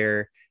working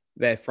there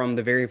that from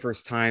the very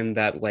first time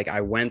that like I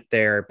went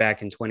there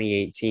back in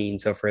 2018.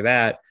 So for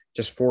that,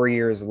 just 4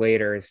 years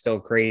later, it's still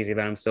crazy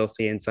that I'm still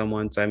seeing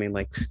someone. So I mean,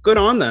 like, good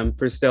on them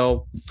for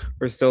still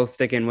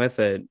sticking with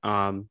it.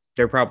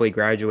 They're probably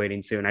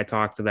graduating soon. I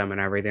talked to them and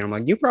everything. I'm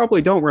like, you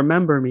probably don't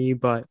remember me,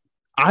 but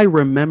I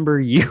remember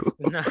you.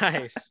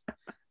 nice.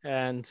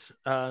 And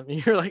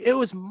you're like, it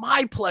was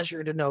my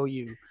pleasure to know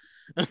you.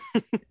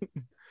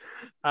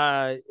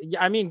 Yeah,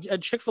 I mean,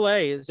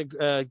 Chick-fil-A is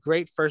a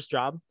great first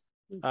job.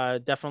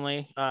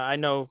 Definitely. I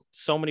know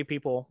so many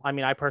people. I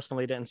mean, I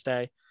personally didn't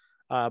stay,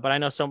 but I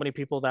know so many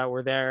people that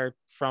were there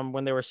from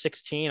when they were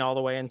 16 all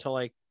the way until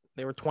like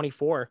they were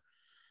 24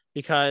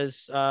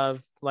 because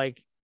of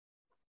like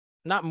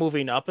not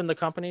moving up in the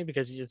company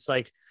because it's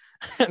like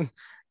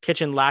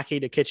kitchen lackey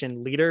to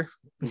kitchen leader.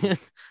 It's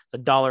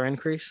 $1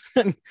 increase.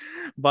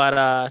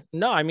 But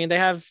no, I mean they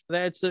have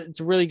it's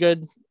really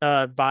good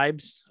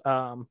vibes.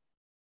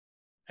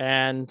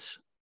 And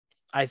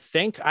I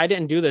think I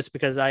didn't do this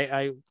because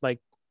I like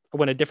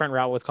went a different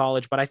route with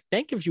college, but I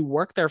think if you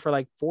work there for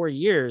like 4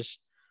 years,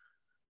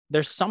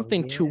 there's Oh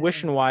something yeah.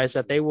 tuition wise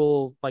that they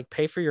will like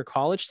pay for your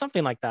college,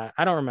 something like that.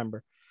 I don't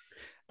remember,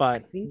 I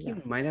but think yeah,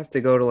 you might have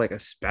to go to like a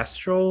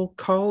special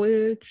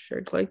college.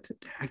 I'd like to.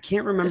 I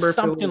can't it's remember if it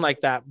something was.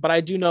 like that. But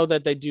I do know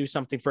that they do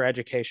something for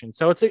education,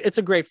 so it's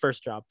a great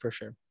first job for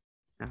sure.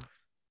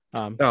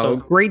 Oh, So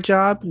great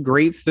job,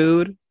 great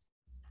food,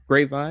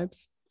 great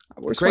vibes.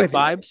 We're great swiping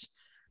right.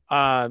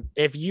 vibes.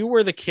 If you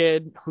were the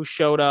kid who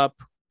showed up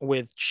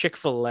with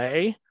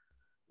Chick-fil-A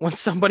when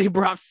somebody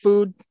brought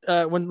food,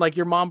 when like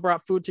your mom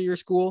brought food to your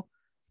school,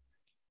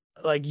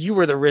 like you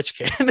were the rich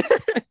kid.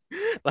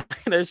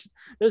 Like there's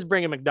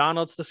bringing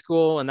McDonald's to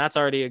school, and that's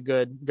already a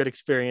good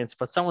experience.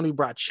 But someone who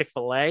brought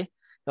Chick-fil-A, you're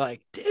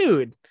like,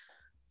 dude,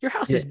 your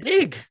house Yeah. is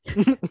big.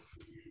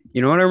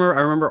 You know what I remember?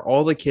 I remember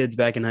all the kids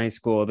back in high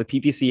school, the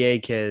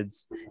PPCA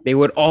kids. They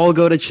would all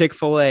go to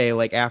Chick-fil-A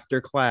like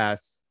after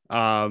class.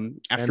 After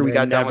And we they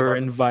got done with never our.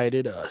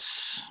 invited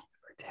us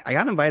I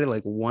got invited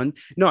like one.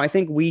 No, I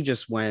think we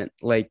just went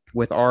like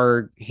with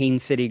our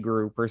Haines City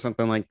group or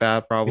something like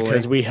that. because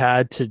Probably we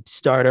had to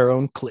start our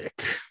own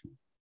clique.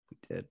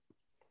 did.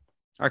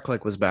 Our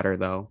clique was better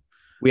though.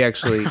 We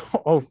actually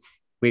Oh,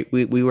 we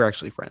were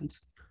actually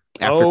friends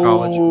after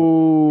college.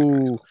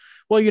 oh.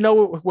 Well, you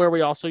know where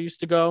we also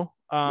used to go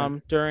Yeah.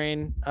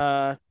 during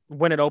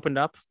when it opened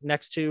up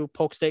next to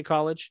Polk State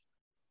College,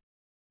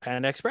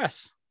 Panda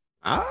Express.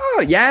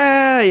 Oh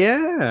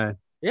yeah.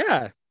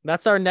 Yeah,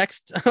 that's our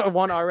next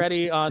one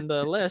already on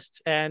the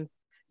list. And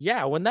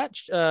yeah, when that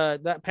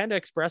Panda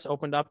Express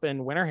opened up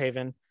in Winter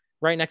Haven,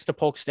 right next to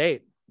Polk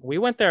State, we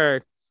went there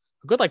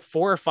a good like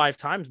 4 or 5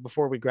 times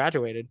before we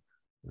graduated.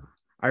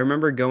 I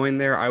remember going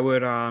there. I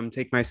would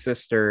take my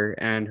sister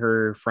and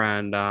her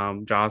friend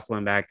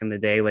Jocelyn back in the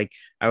day. Like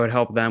I would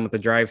help them with the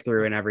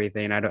drive-through and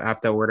everything. I don't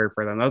have to order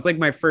for them. That was like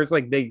my first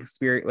like big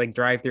experience, like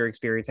drive-through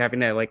experience,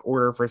 having to like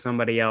order for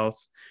somebody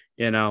else,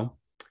 you know.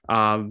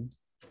 Um,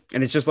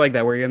 and it's just like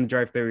that where you're in the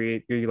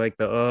drive-through, you're like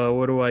the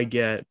what do I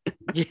get?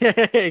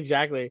 Yeah,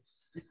 exactly.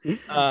 But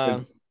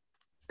Um,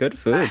 good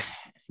food.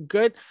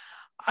 good.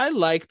 I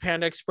like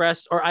Panda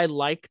Express, or I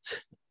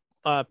liked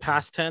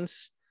past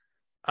tense.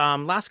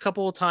 Last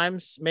couple of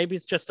times, maybe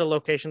it's just a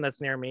location that's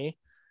near me,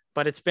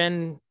 but it's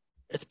been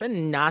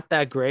not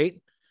that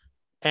great.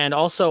 And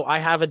also, I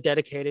have a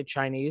dedicated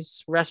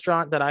Chinese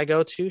restaurant that I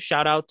go to.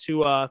 Shout out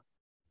to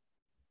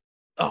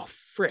oh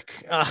frick,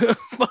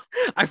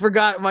 I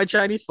forgot my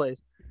Chinese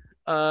place.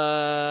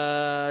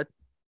 Uh,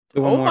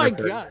 The one oh my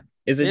Waterford. god,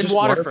 Is it in just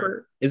Waterford.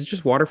 Waterford? Is it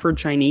just Waterford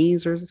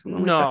Chinese or is it something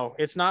like that? No,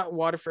 it's not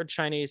Waterford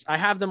Chinese. I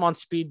have them on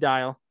speed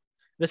dial.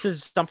 This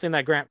is something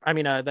that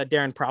that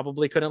Darren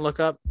probably couldn't look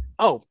up.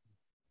 Oh,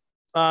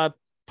 uh,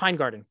 Pine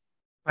Garden.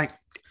 Like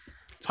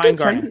it's Pine good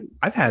Garden. Chinese.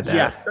 I've had that.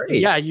 Yeah, It's great.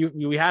 yeah, you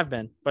we have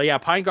been, but yeah,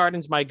 Pine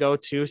Garden's my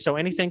go-to. So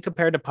anything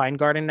compared to Pine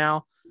Garden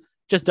now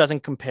just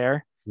doesn't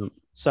compare. Mm.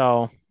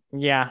 So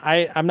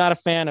yeah, I'm not a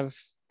fan of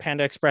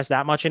Panda Express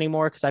that much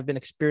anymore because I've been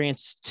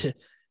experienced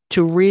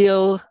to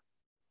real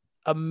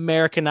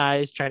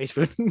Americanized Chinese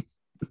food.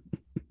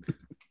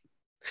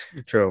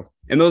 True.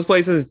 And those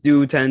places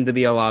do tend to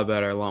be a lot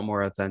better, a lot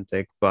more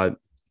authentic. But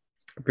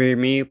for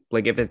me,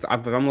 like if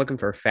I'm looking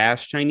for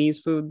fast Chinese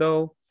food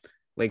though,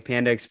 like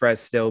Panda Express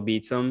still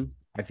beats them.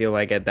 I feel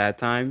like at that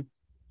time.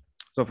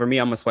 So for me,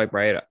 I'm gonna swipe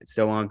right,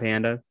 still on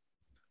Panda.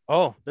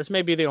 Oh, this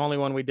may be the only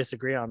one we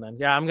disagree on then.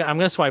 Yeah, I'm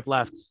gonna swipe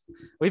left.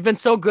 We've been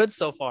so good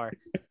so far.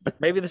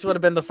 Maybe this would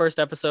have been the first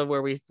episode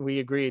where we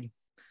agreed.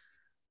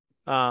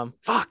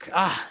 Fuck.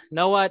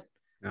 Know what?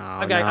 Oh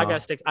I gotta no.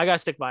 stick. I gotta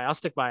stick by it. I'll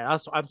stick by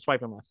it. I'm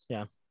swiping left.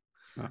 Yeah.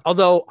 Oh,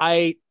 Although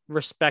I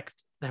respect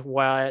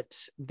what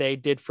they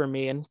did for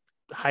me in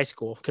high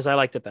school because I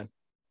liked it then.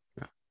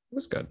 yeah, it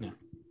was good. Yeah.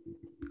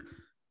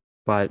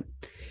 But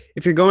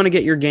if you're going to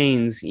get your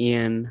gains,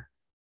 Ian,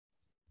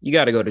 you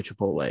got to go to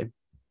Chipotle.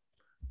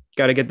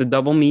 Got to get the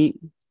double meat,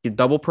 get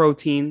double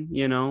protein,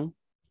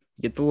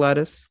 get the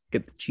lettuce,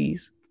 get the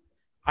cheese.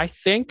 I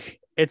think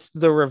it's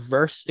the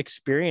reverse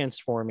experience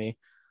for me.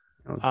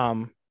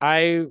 Oh,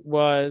 I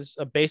was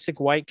a basic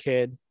white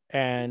kid,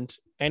 and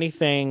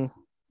anything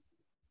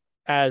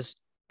as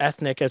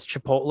ethnic as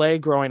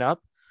Chipotle growing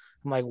up,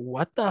 I'm like,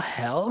 what the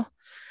hell?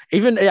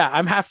 Even yeah,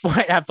 I'm half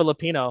white, half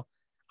Filipino.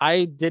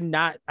 I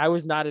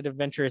was not an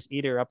adventurous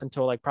eater up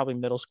until like probably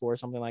middle school or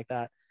something like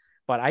that.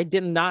 But I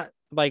did not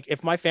like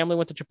if my family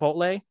went to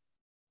Chipotle,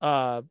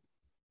 uh,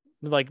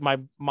 like my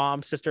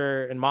mom,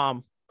 sister, and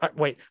mom.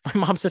 Wait, my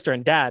mom, sister,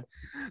 and dad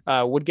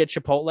would get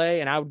Chipotle,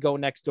 and I would go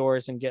next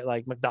doors and get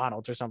like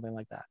McDonald's or something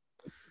like that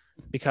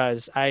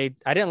because I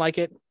didn't like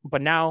it,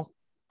 but now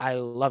I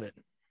love it.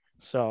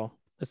 So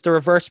it's the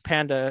reverse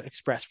Panda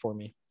Express for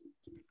me.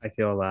 I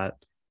feel that.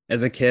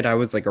 As a kid, I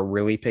was like a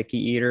really picky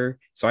eater.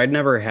 So I'd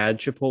never had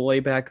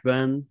Chipotle back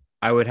then.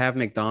 I would have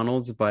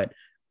McDonald's, but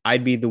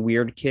I'd be the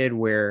weird kid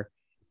where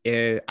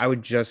I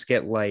would just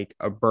get like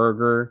a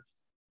burger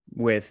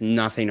with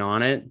nothing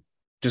on it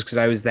just because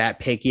I was that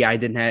picky. I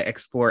didn't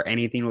explore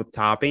anything with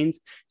toppings.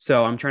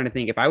 So I'm trying to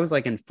think if I was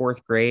like in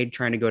fourth grade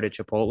trying to go to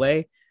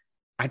Chipotle,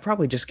 I'd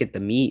probably just get the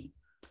meat.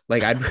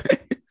 Like I'd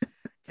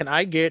Can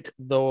I get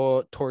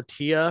the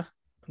tortilla,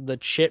 the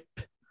chip,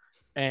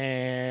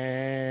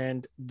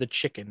 and the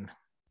chicken?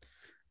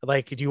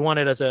 Like, do you want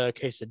it as a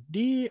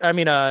quesadilla? I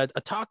mean, a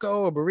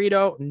taco, a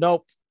burrito?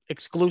 Nope.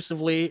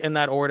 Exclusively in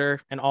that order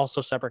and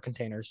also separate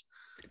containers.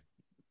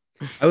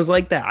 I was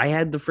like that. I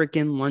had the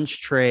freaking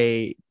lunch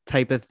tray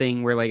type of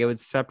thing where like it would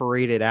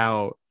separate it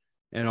out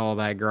and all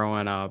that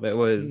growing up.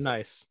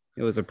 Nice.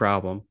 It was a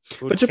problem.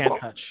 But Food can't Chipotle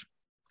touch.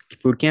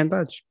 food can't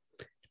touch.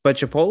 But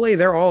Chipotle,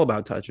 they're all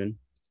about touching.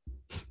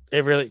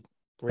 It really,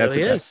 That's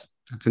really a is.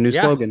 that's a new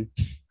Yeah. slogan.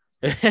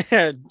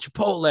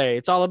 Chipotle.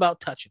 It's all about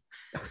touching.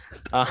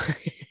 Uh,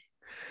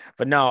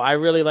 but no, I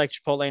really like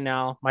Chipotle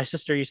now. My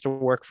sister used to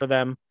work for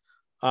them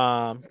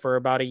for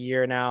about a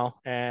year now,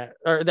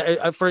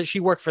 for she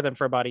worked for them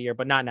for about a year,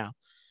 but not now.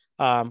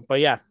 But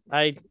yeah,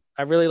 I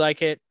really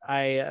like it.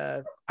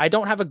 I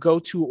don't have a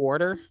go-to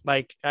order.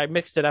 Like I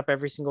mixed it up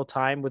every single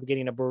time with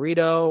getting a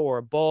burrito or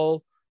a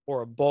bowl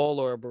or a bowl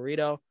or a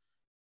burrito.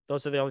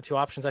 Those are the only two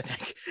options I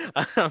think.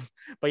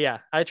 But yeah,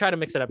 I try to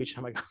mix it up each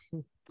time I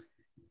go.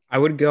 I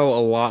would go a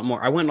lot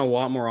more. I went a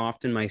lot more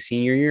often my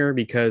senior year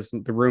because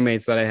the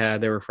roommates that I had,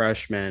 they were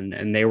freshmen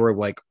and they were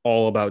like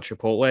all about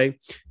Chipotle.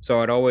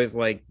 So I'd always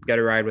like get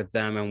a ride with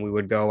them and we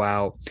would go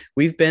out.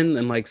 We've been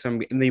in like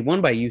and the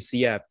one by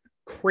UCF,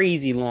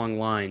 crazy long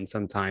lines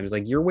sometimes.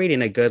 Like you're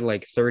waiting a good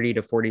like 30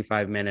 to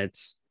 45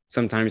 minutes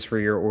sometimes for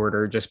your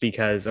order just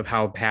because of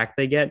how packed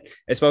they get,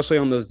 especially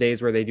on those days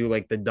where they do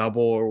like the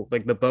double or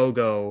like the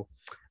BOGO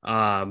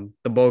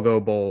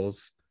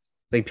bowls,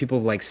 like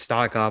people like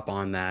stock up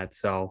on that.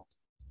 So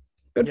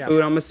good Yeah.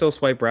 food. I'm gonna still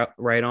swipe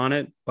right on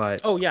it,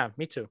 but Oh yeah,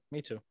 me too.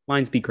 Me too.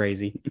 lines be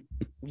crazy.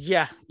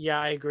 Yeah, yeah,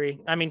 I agree.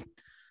 I mean,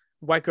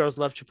 white girls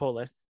love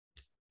Chipotle.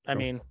 I True.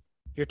 mean,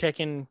 you're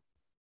taking,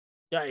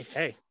 yeah,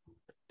 hey,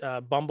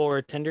 Bumble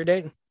or Tinder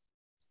date,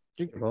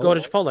 you go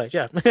Chipotle. to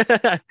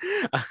Chipotle.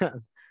 Yeah.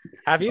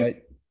 Have you?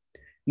 But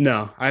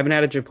no, I haven't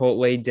had a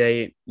Chipotle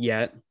date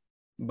yet.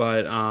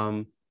 But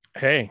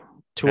Hey,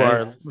 to hey,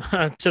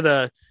 our to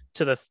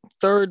the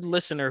third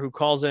listener who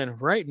calls in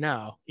right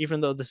now,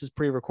 even though this is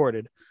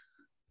pre-recorded.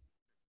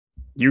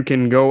 you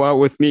can go out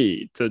with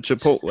me to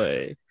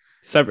Chipotle.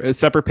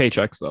 Separate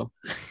paychecks though.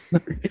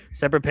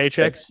 Separate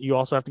paychecks. You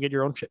also have to get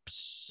your own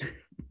chips.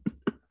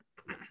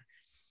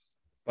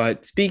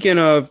 But speaking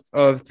of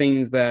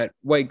things that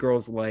white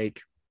girls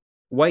like,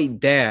 white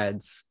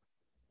dads,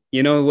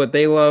 you know what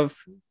they love?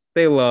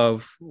 They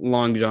love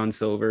Long John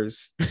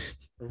Silver's.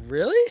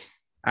 Really?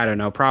 I don't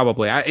know,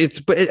 probably. I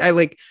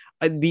like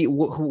the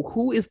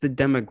who is the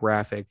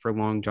demographic for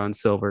Long John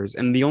Silver's,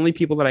 and the only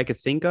people that I could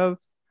think of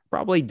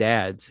probably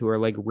dads who are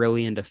like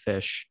really into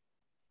fish.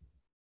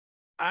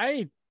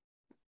 I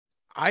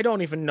I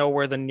don't even know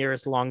where the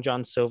nearest Long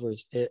John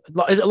Silver's is.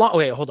 Is it long?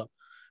 Wait, hold up.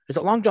 Is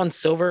it Long John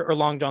Silver or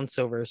Long John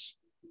Silver's?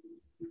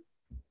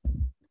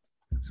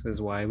 This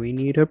is why we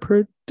need a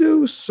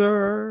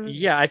producer.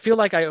 Yeah, I feel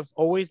like I've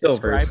always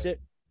described Silver's.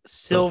 it.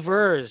 Silver.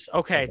 Silver's.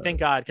 Okay, thank Silver's.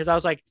 God. Because I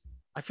was like,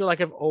 I feel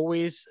like I've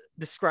always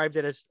described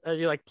it as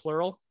you like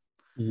plural.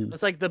 Mhm.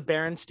 It's like the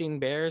Berenstein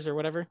Bears or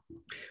whatever.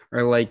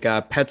 Or like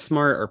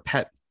PetSmart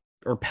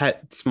or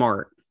Pet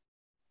Smart.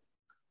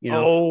 You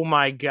know, Oh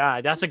my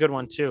God, that's a good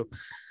one too.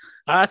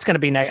 That's gonna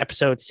be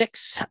episode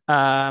 6.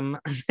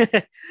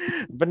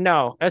 But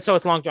no, and so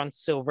it's Long John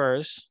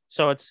Silver's.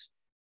 So it's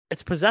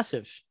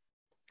possessive.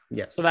 So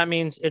yes. that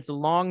means it's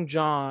Long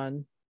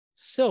John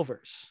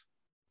Silver's.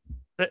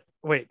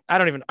 Wait, I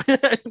don't even know.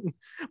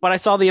 But I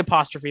saw the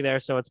apostrophe there,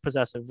 so it's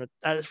possessive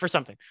for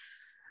something.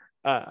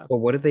 Well,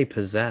 what do they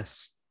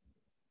possess?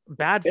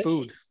 Bad Fish.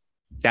 food.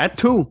 That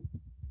too.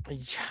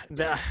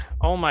 Yeah,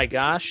 oh my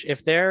gosh,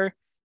 if they're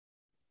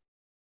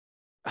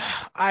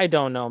I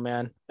don't know,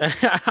 man.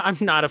 I'm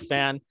not a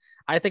fan.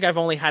 I think I've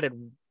only had it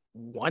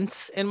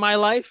once in my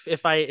life,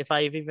 if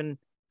I've even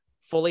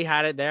fully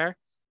had it there.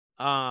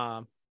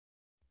 Um,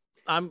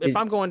 if It-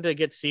 I'm going to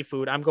get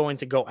seafood, I'm going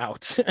to go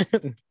out.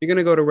 you're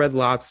gonna go to Red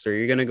Lobster.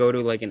 You're gonna go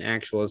to like an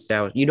actual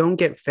establishment. You don't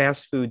get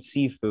fast food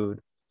seafood,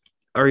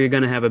 or you're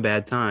gonna have a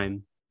bad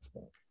time.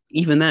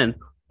 Even then,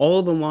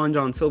 all the Long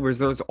John Silver's,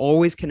 there's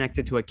always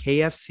connected to a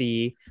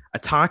KFC, a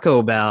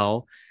Taco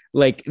Bell.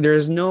 Like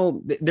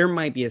there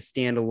might be a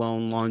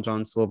standalone Long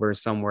John Silver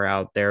somewhere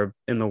out there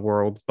in the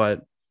world,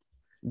 but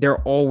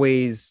they're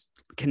always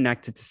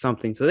connected to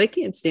something. So they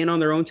can't stand on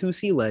their own two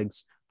sea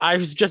legs. I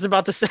was just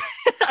about to say,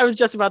 I was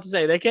just about to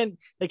say they can't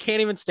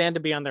even stand to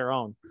be on their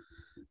own.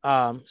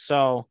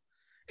 So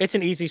it's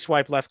an easy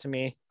swipe left to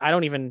me.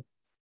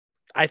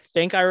 I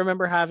think I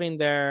remember having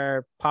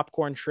their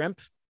popcorn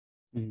shrimp,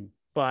 Mhm.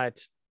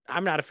 but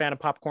I'm not a fan of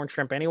popcorn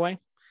shrimp anyway.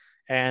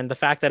 And the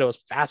fact that it was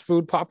fast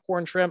food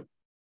popcorn shrimp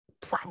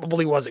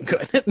probably wasn't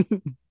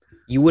good.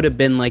 You would have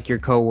been like your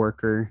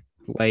coworker,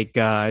 like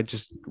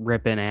just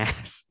ripping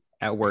ass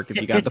at work if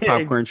you got the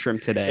popcorn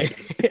shrimp today.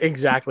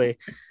 Exactly.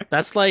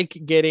 That's like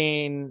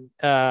getting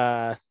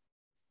like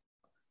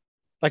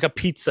a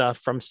pizza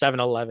from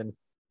 7-Eleven.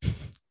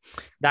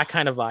 That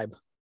kind of vibe.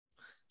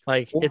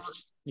 Like Or,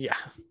 it's yeah.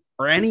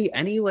 or any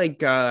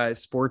like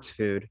sports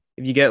food.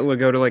 If you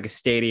go to like a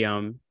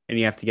stadium and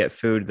you have to get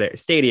food there,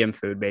 stadium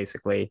food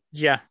basically.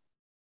 Yeah.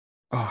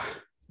 Oh,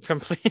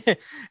 Complete it's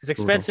brutal.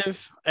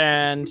 expensive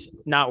and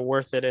not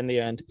worth it in the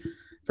end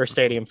for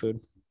stadium food.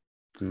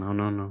 No,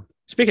 no, no.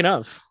 Speaking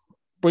of,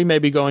 we may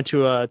be going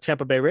to a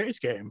Tampa Bay Rays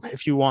game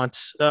if you want.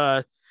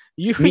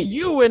 You Me,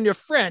 you and your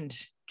friend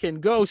can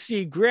go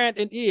see Grant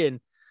and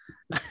Ian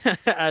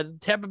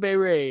at Tampa Bay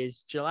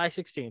Rays, July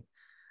 16th.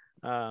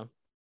 Uh,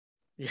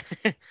 yeah.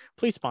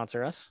 Please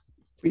sponsor us.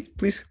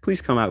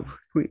 please come out.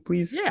 Yeah,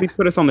 Please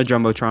put us on the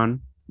jumbotron.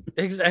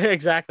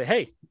 exactly.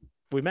 Hey,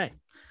 we may.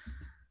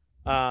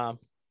 Um,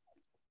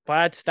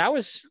 but that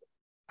was.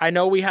 I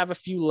know we have a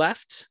few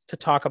left to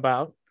talk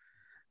about,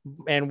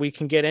 and we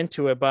can get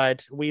into it.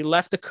 But we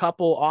left a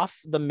couple off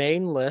the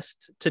main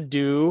list to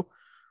do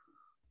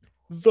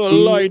the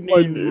lightning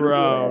Lightning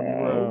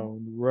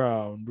round,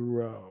 round.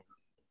 round.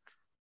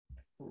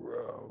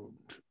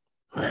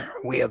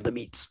 We have the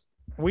meats.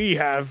 We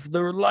have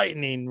the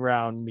lightning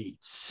round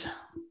meets.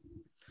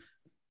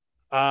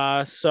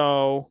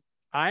 So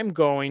I'm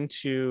going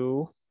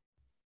to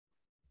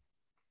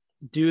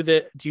do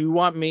the. Do you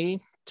want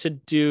me to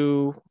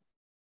do?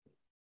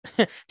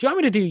 Do you want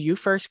me to do you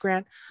first,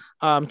 Grant?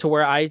 To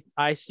where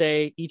I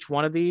say each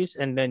one of these,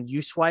 and then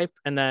you swipe,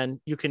 and then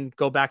you can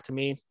go back to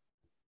me.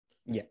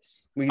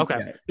 Yes. Okay,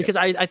 Yeah, yeah. because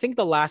I think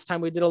the last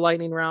time we did a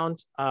lightning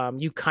round,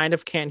 you kind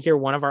of can't hear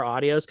one of our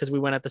audios because we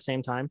went at the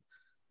same time.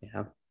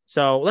 Yeah.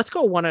 So let's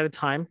go one at a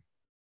time.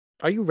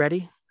 Are you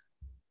ready?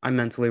 I'm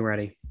mentally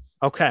ready.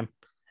 Okay.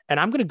 And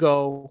I'm going to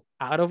go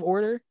out of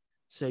order.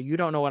 So you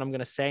don't know what I'm going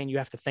to say, and you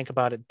have to think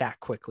about it that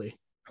quickly.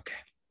 Okay.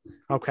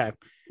 Okay.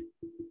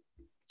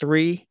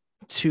 3,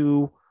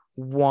 2,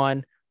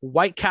 1.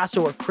 White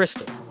Castle or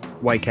Crystal?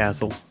 White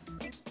Castle.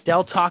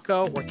 Del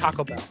Taco or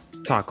Taco Bell?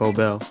 Taco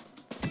Bell.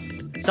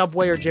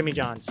 Subway or Jimmy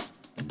John's?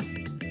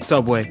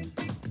 Subway.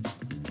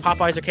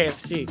 Popeyes or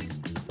KFC?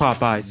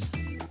 Popeyes.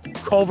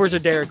 Culver's or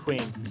Dairy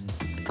Queen?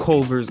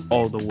 Culver's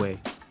all the way.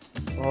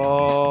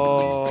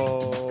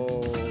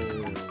 Oh.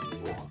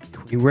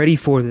 You ready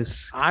for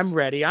this? I'm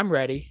ready. I'm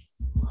ready.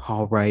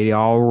 Alrighty,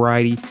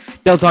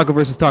 alrighty. Del Taco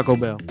versus Taco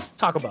Bell.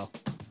 Taco Bell.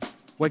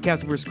 White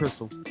Castle versus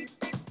Crystal.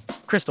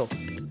 Crystal.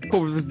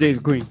 Culver's versus Dairy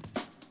Queen.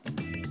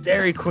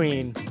 Dairy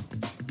Queen.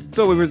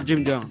 Subway versus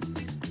Jim John.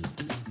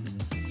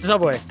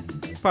 Subway.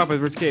 Popeyes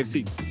versus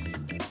KFC.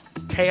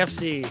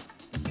 KFC.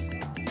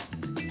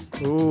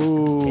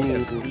 Ooh.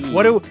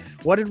 KFC.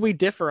 What did we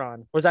differ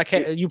on? Was that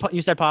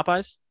you said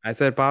Popeyes? I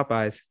said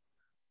Popeyes.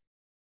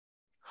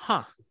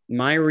 Huh.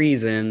 My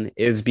reason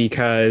is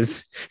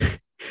because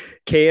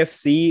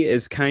KFC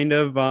is kind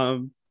of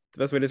the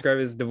best way to describe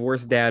it is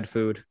divorced dad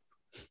food.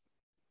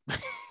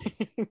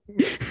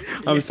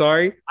 I'm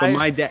sorry, but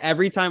my dad,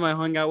 every time I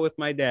hung out with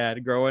my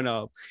dad growing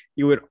up,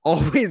 you would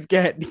always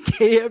get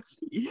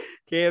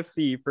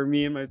KFC for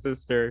me and my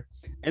sister.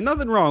 And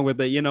nothing wrong with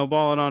it,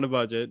 balling on a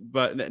budget,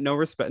 but no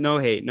respect, no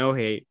hate, no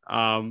hate.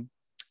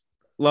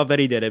 Love that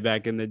he did it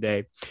back in the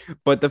day.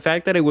 But the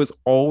fact that it was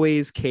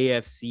always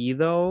KFC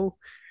though,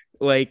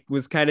 like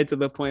was kind of to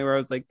the point where I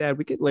was like, Dad,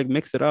 we could like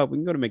mix it up. We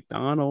can go to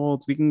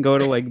McDonald's, we can go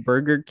to like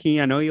Burger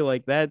King. I know you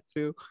like that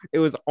too. It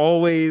was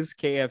always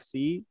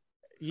KFC.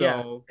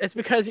 Yeah, So it's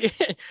because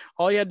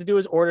all you had to do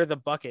was order the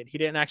bucket. He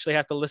didn't actually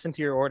have to listen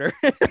to your order.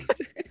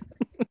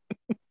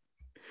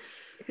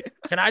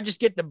 Can I just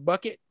get the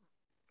bucket?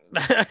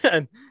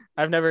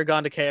 I've never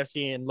gone to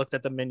KFC and looked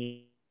at the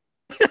menu.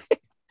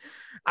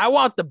 I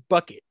want the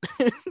bucket.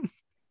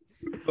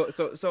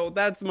 so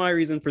that's my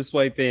reason for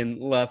swiping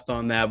left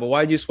on that. But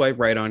why'd you swipe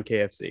right on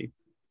KFC?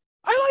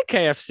 I like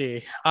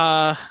KFC.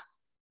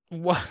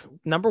 Wha-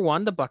 Number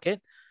one, the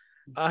bucket.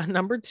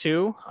 Number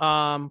two,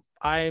 I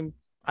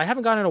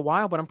haven't gone in a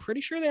while, but I'm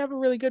pretty sure they have a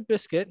really good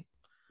biscuit,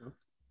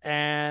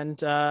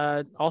 and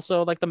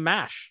also like the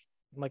mash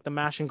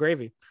and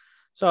gravy.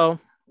 So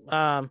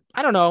I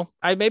don't know.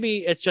 I maybe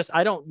it's just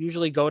I don't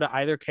usually go to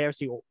either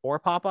KFC or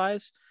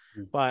Popeyes,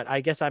 but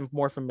I guess I'm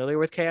more familiar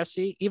with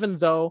KFC, even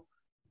though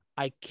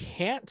I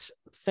can't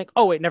think.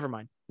 Oh wait, never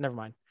mind. Never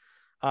mind.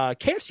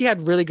 KFC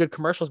had really good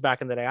commercials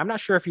back in the day. I'm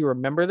not sure if you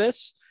remember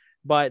this,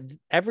 but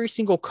every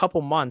single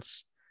couple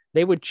months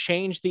they would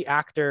change the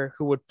actor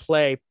who would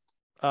play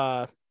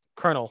uh,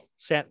 Colonel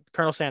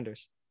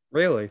Sanders.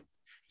 Really?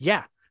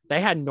 Yeah,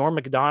 they had Norm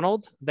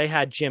Macdonald. They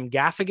had Jim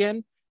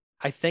Gaffigan.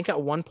 I think at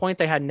one point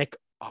they had Nick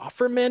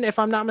Offerman, if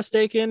I'm not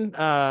mistaken.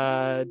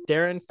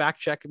 Darren,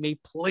 fact check me,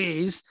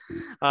 please.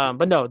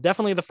 But no,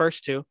 definitely the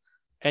first two.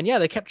 And yeah,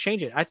 they kept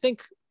changing. I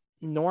think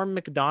Norm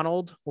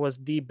Macdonald was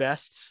the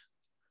best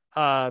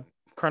uh,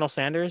 Colonel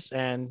Sanders,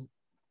 and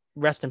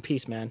rest in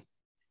peace, man.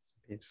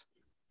 Peace.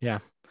 Yeah.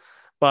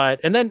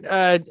 But and then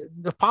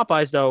the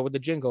Popeyes though with the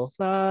jingle,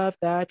 love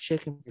that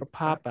chicken for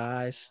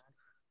Popeyes.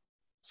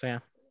 So yeah,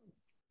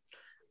 I,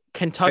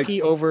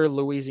 Kentucky over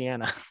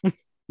Louisiana.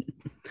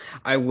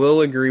 I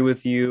will agree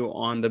with you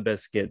on the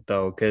biscuit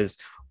though, because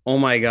oh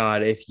my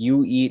God, if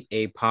you eat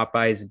a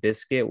Popeyes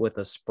biscuit with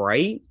a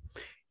Sprite,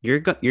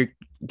 you're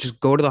just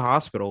go to the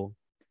hospital.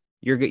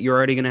 You're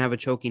already gonna have a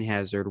choking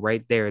hazard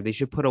right there. They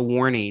should put a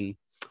warning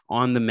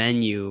on the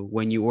menu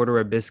when you order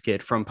a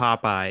biscuit from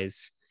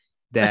Popeyes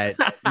that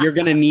you're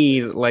gonna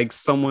need like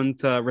someone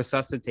to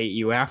resuscitate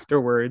you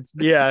afterwards.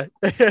 Yeah,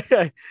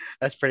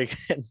 that's pretty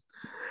good.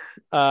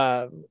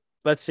 Uh,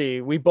 let's see.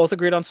 We both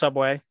agreed on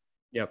Subway.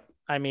 Yep.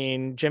 I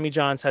mean, Jimmy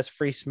John's has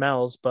free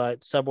smells,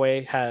 but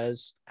Subway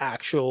has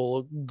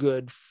actual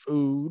good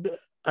food.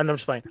 I'm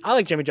just playing. I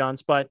like Jimmy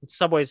John's, but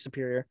Subway is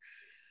superior.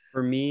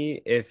 For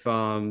me, if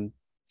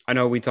I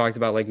know we talked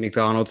about like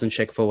McDonald's and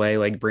Chick-fil-A,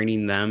 like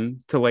bringing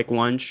them to like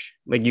lunch,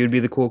 like you'd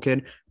be the cool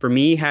kid. For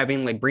me,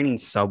 having like bringing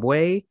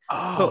Subway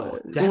Oh,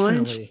 to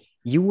lunch, definitely.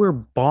 you were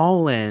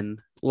balling.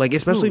 Like,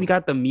 especially if you Dude,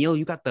 got the meal,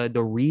 you got the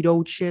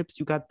Dorito chips,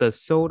 you got the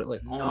soda.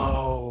 Like,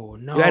 oh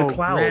my, no, you had no,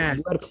 clout. You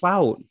Grant, had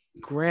clout.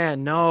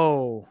 Grant,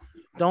 no.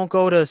 Don't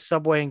go to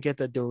Subway and get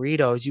the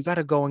Doritos. You got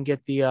to go and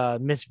get the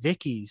Miss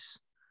Vicky's,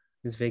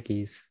 It's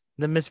Vicky's.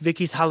 the Miss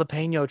Vicky's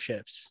jalapeno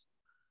chips.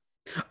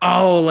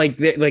 Oh,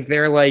 they're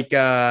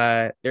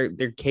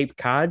Cape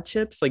Cod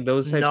chips, like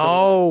those types of.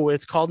 No,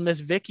 it's called Miss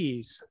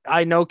Vicky's.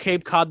 I know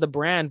Cape Cod the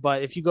brand,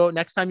 but if you go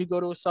next time you go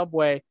to a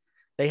Subway,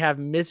 they have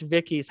Miss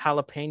Vicky's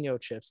jalapeno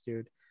chips,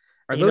 dude.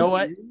 Are And you know those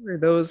what? new or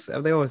those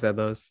have they always had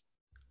those?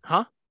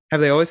 Huh?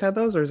 Have they always had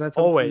those, or is that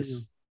something new?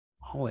 Always.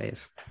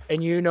 Always.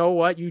 And you know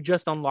what? You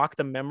just unlocked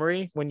a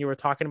memory when you were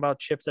talking about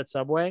chips at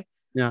Subway.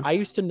 Yeah. I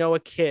used to know a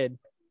kid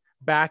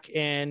back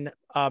in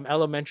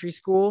elementary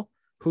school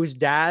whose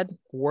dad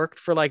worked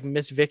for like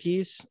Miss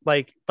Vicky's,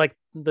 like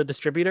the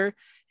distributor,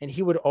 and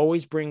he would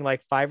always bring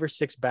like 5 or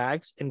 6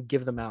 bags and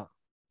give them out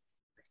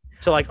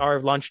to like our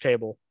lunch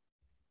table.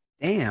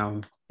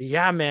 Damn.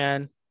 Yeah,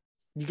 man.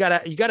 You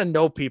gotta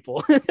know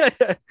people.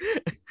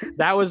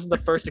 That was the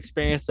first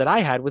experience that I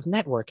had with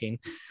networking.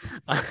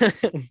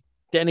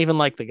 Didn't even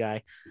like the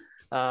guy.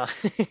 Uh,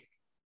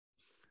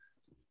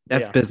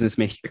 That's yeah, business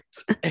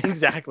majors.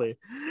 exactly.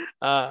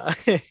 I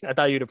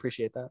thought you'd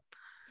appreciate that.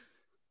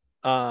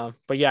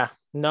 But yeah,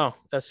 no,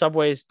 the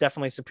Subway is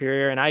definitely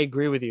superior, and I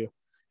agree with you.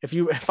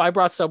 If I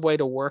brought Subway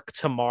to work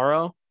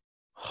tomorrow,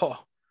 oh,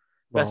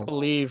 best Well,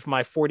 believe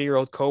my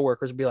 40-year-old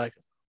coworkers would be like,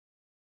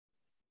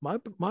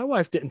 my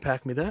wife didn't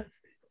pack me that.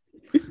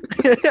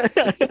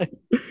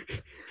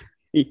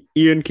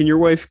 Ian, can your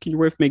wife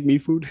make me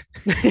food?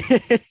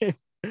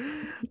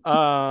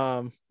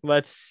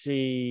 Let's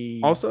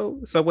see. Also,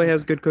 Subway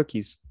has good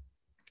cookies.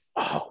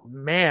 Oh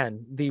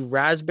man, the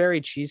raspberry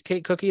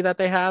cheesecake cookie that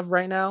they have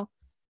right now,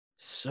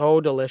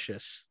 so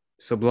delicious.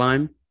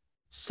 Sublime.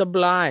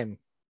 Sublime.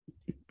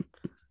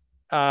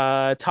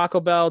 Taco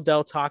Bell,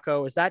 Del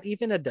Taco, is that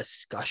even a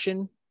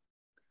discussion?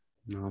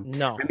 No,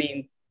 No. I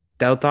mean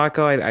Del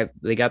Taco.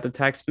 They got the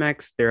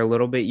Tex-Mex. They're a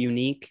little bit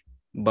unique,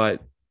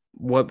 but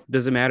what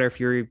does it matter if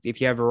you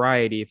have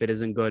variety if it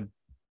isn't good?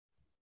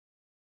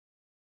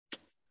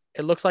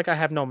 It looks like I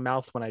have no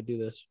mouth when I do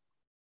this.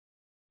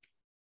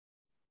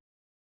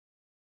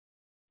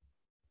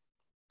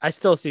 I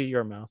still see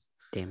your mouth,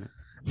 Damn it.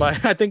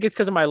 but I think it's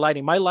because of my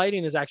lighting. My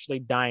lighting is actually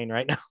dying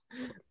right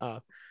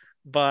now.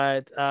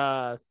 But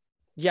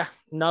yeah,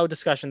 no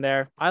discussion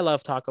there. I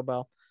love Taco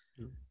Bell.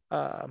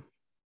 Uh,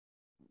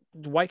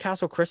 White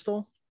Castle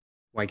Crystal.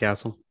 White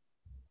Castle.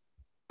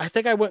 I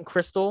think I went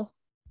Crystal,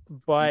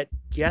 but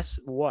guess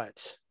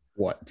what?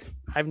 What?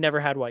 I've never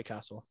had White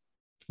Castle.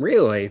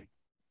 Really?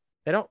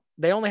 They don't.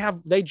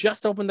 They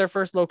just opened their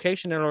first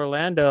location in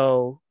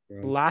Orlando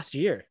Yeah. last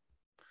year,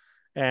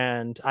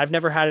 and I've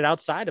never had it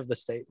outside of the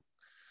state.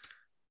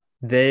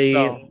 They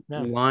So yeah,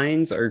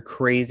 lines are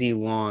crazy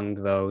long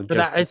though, but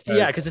just it's yeah,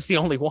 because. because it's the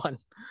only one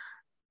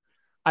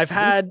I've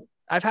had.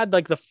 I've had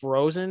like the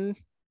frozen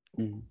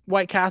Mhm.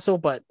 White Castle,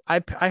 but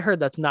I heard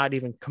that's not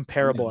even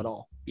comparable at No,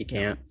 all. you No.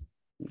 can't.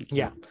 You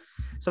Yeah. can't.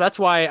 So that's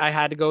why I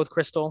had to go with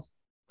Crystal.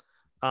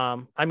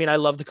 I mean, I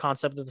love the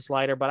concept of the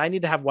slider, but I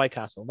need to have White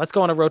Castle. Let's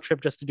go on a road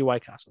trip just to do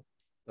White Castle.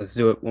 Let's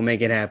do it. We'll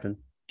make it happen.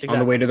 On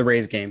the way Exactly. to the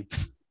Rays game.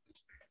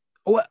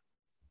 What?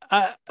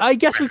 I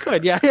guess we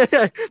could, yeah,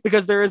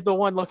 because there is the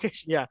one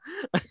location. Yeah,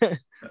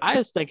 I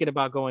was thinking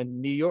about going to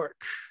New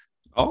York.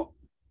 Oh,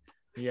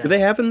 do Yeah, they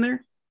have in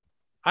there?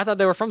 I thought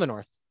they were from the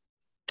north.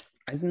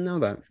 I didn't know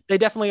that. They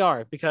definitely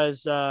are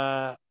because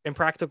in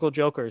Practical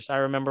Jokers, I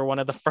remember one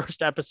of the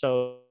first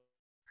episodes.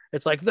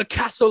 It's like the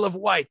Castle of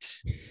White,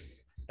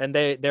 and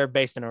they're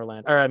based in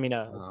Orlando, or I mean, New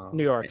Oh,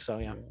 York. So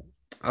yeah,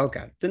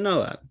 okay. Didn't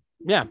know that.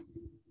 yeah.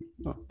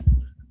 Oh,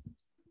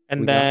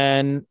 And we got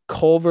then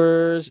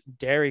Culver's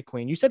Dairy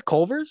Queen. You said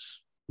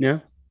Culver's, yeah.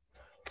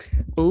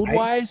 food I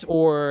wise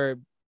or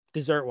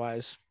dessert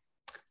wise?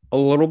 A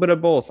little bit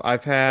of both.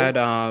 I've Oh,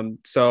 had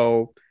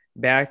so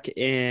back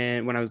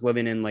in when I was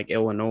living in like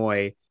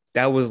Illinois,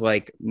 that was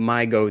like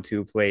my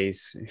go-to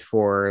place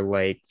for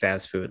like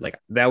fast food. Like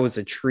that was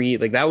a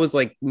treat. Like that was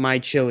like my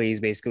Chili's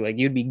basically. Like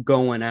you'd be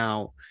going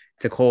out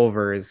to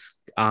Culver's.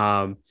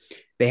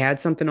 They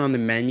had something on the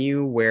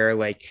menu where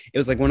like it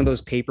was like one of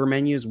those paper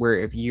menus where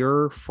if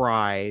your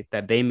fry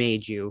that they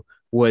made you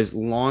was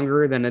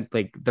longer than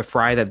like the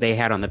fry that they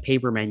had on the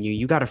paper menu,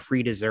 you got a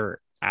free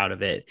dessert out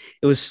of it.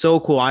 It was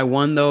so cool. I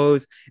won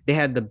those. They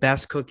had the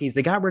best cookies.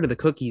 They got rid of the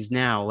cookies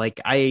now.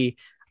 Like I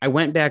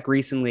went back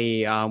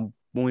recently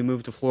when we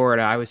moved to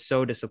Florida. I was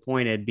so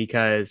disappointed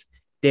because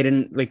they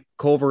didn't like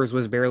Culver's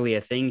was barely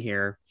a thing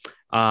here.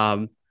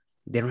 Um,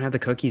 they don't have the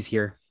cookies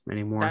here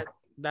anymore. that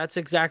that's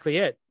exactly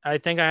it. I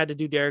think I had to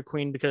do Dairy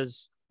Queen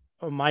because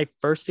of my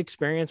first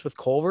experience with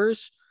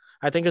Culver's,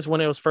 I think is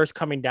when it was first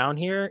coming down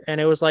here, and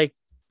it was like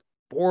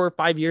 4 or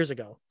 5 years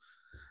ago.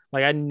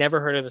 Like I never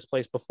heard of this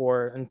place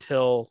before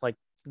until like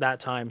that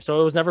time.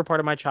 So it was never part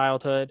of my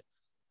childhood.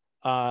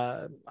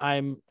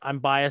 I'm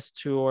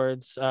biased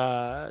towards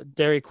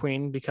Dairy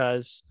Queen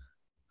because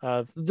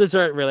of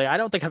dessert. Really, I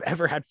don't think I've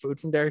ever had food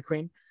from Dairy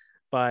Queen,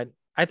 but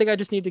I think I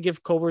just need to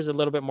give Culver's a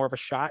little bit more of a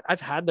shot.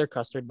 I've had their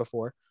custard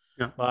before,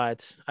 Yeah.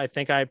 but I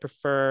think I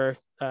prefer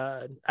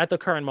at the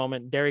current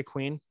moment Dairy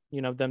Queen.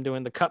 You know them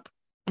doing the cup.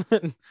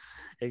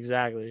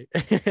 Exactly.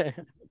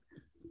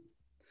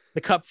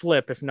 The cup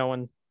flip. If no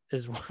one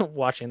is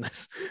watching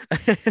this,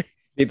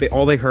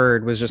 All they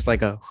heard was just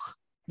like a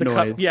the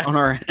cup. noise Yeah, on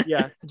our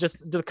yeah. Just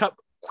the cup.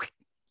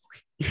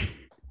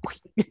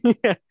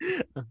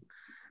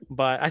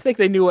 But I think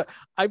they knew what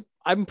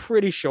I'm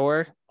pretty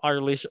sure our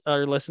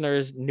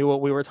listeners knew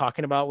what we were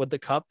talking about with the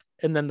cup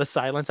and then the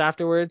silence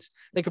afterwards.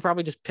 They could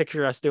probably just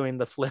picture us doing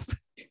the flip.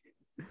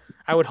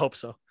 I would hope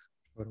so.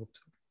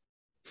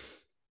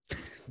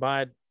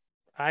 But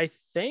I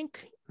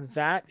think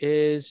that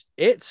is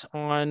it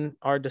on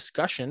our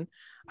discussion.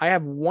 I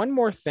have one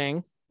more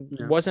thing.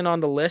 Yeah. Wasn't on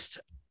the list.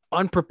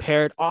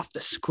 Unprepared, off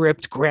the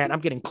script. Grant, I'm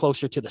getting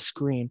closer to the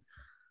screen.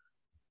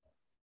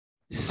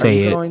 Are you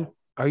Say it. going?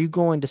 Are you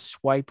going to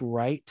swipe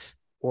right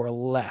or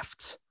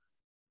left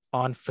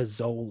on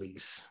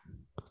Fazoli's?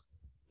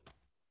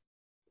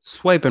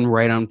 Swiping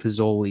right on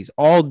Fazoli's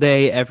all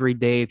day, every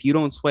day. If you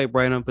don't swipe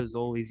right on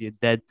Fazoli's, you're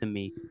dead to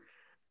me.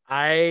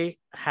 I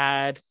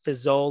had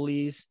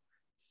Fazoli's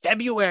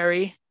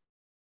February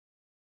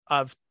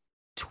of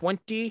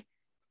 20,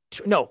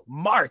 no,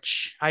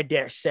 March, I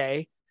dare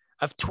say,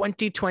 of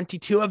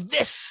 2022 of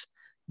this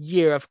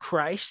year of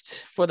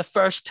Christ for the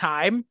first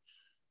time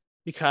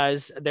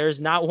because there's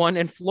not one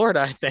in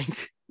Florida, I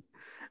think.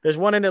 There's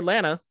one in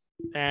Atlanta,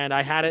 and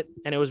I had it,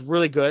 and it was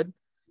really good.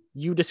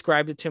 You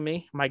described it to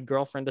me. My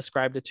girlfriend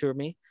described it to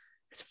me.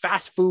 It's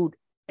fast food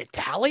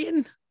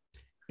Italian.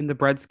 And the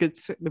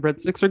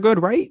breadsticks are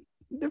good, right?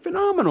 They're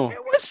phenomenal.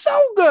 It was so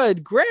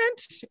good, Grant.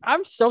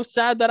 I'm so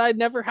sad that I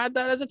never had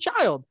that as a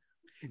child.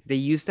 They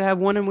used to have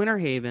one in Winter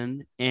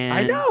Haven, I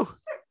and know.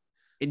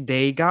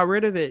 they got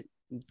rid of it.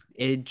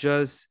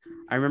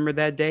 I remember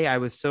that day. I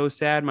was so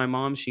sad. My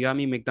mom, she got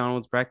me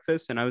McDonald's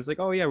breakfast, and I was like,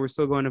 "Oh yeah, we're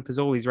still going to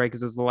Fazoli's, right?"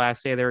 Because it was the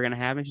last day they were gonna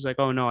have it. She's like,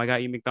 "Oh no, I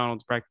got you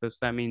McDonald's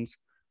breakfast. That means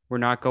we're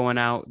not going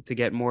out to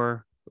get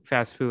more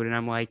fast food." And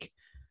I'm like,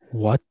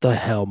 What the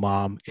hell,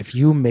 mom? If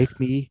you make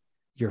me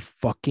your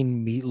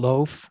fucking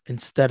meatloaf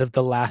instead of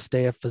the last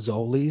day of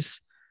Fazoli's,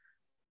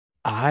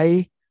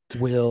 I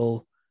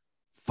will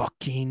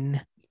fucking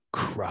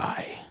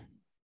cry.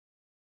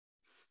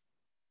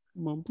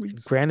 "Mom,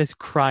 please." Grant is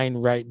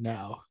crying right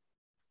now.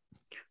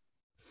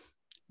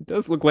 It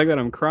does look like that.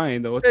 I'm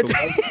crying though. It,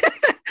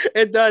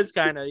 it does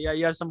kind of. Yeah,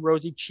 you have some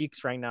rosy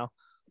cheeks right now.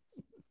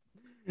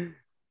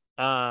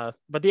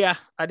 But yeah,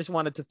 I just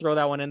wanted to throw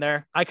that one in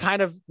there. I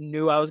kind of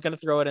knew I was going to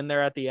throw it in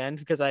there at the end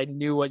because I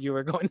knew what you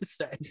were going to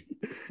say.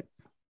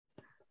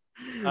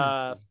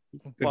 Uh,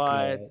 Good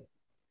but call.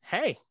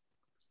 hey,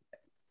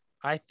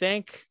 I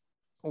think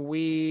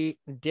we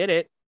did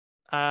it.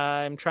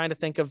 I'm trying to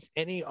think of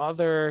any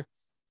other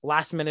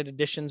last minute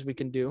additions we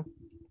can do.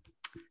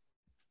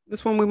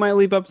 This one we might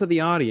leave up to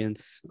the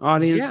audience.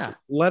 Audience, Yeah.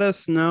 let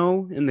us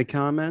know in the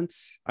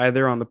comments,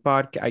 either on the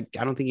podcast. I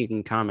don't think you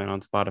can comment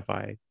on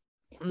Spotify,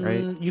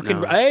 right? You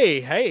can, No.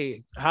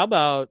 hey, how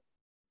about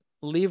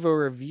leave a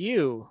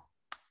review?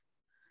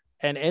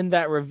 And in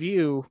that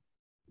review,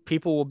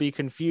 people will be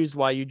confused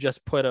why you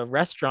just put a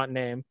restaurant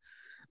name.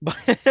 But,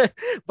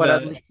 but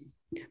at The least,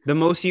 the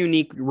most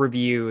unique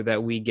review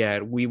that we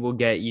get, we will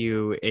get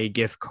you a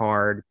gift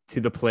card to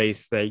the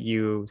place that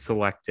you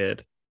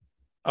selected.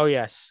 oh,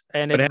 yes.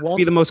 And But it it has to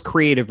be won't, the most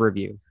creative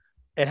review.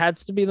 it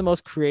has to be the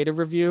most creative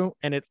review.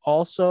 And it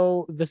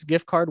also, this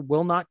gift card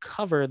will not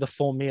cover the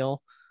full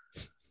meal.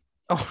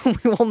 We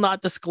will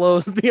not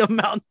disclose the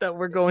amount that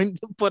we're going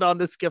to put on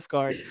this gift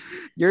card.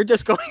 You're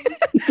just going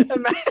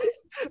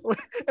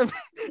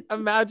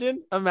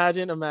imagine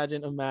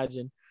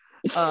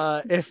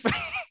if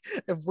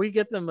if we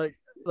get them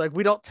like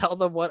we don't tell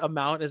them what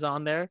amount is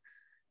on there,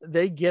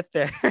 they get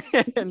there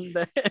and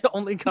it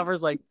only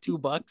covers like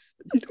 $2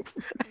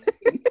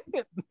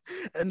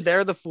 and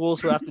they're the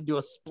fools who have to do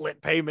a split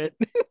payment.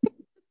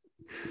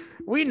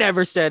 We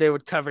never said it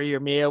would cover your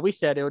meal. We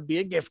said it would be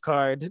a gift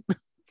card.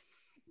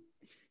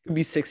 Could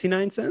be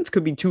 69 cents,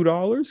 could be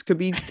 $2, could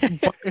be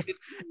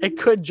It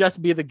could just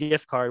be the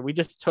gift card. We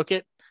just took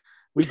it.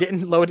 We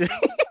didn't load it.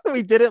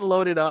 We didn't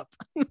load it up.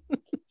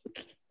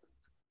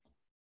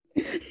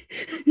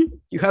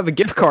 you have a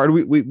gift card.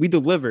 We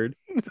delivered.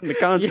 It's in the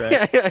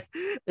contract. Yeah.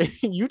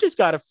 You just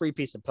got a free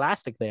piece of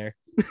plastic there.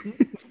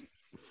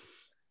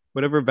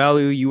 Whatever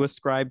value you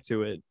ascribe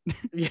to it.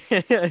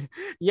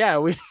 Yeah,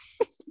 we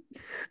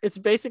it's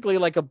basically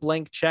like a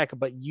blank check,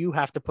 but you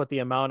have to put the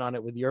amount on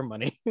it with your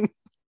money.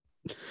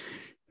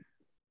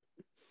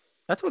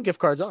 That's what gift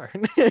cards are.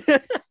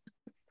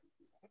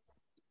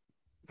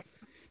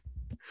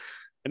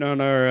 And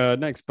on our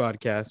next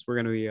podcast, we're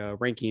going to be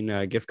ranking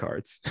gift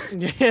cards.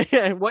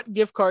 What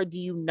gift card do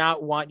you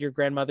not want your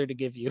grandmother to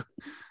give you?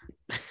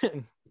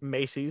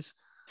 Macy's.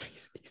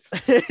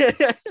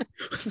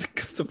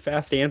 It's a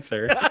fast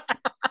answer.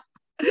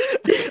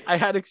 I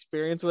had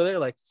experience with it.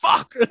 Like,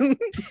 fuck.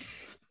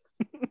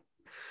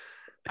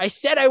 I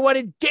said I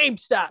wanted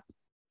GameStop.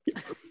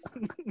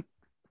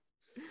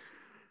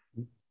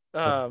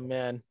 Oh,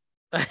 man.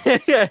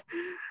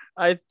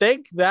 I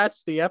think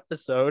that's the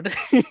episode.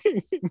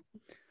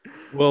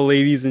 Well,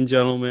 ladies and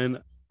gentlemen,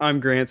 I'm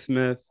Grant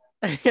Smith.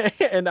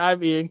 And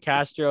I'm Ian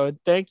Castro. And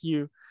thank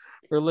you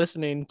for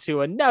listening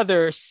to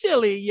another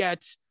silly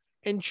yet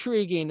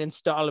intriguing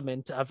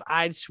installment of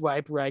I'd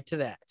Swipe Right to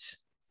That.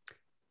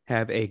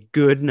 Have a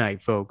good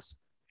night, folks.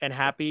 And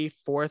happy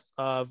 4th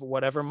of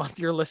whatever month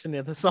you're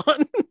listening to this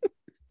on.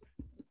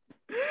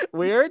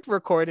 We're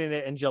recording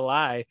it in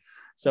July,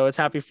 so it's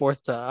happy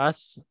 4th to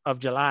us of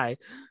July.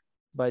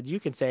 But you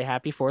can say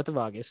happy 4th of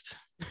August.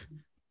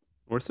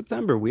 Or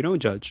September. We don't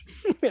judge.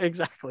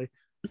 Exactly.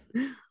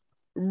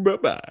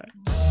 Bye-bye.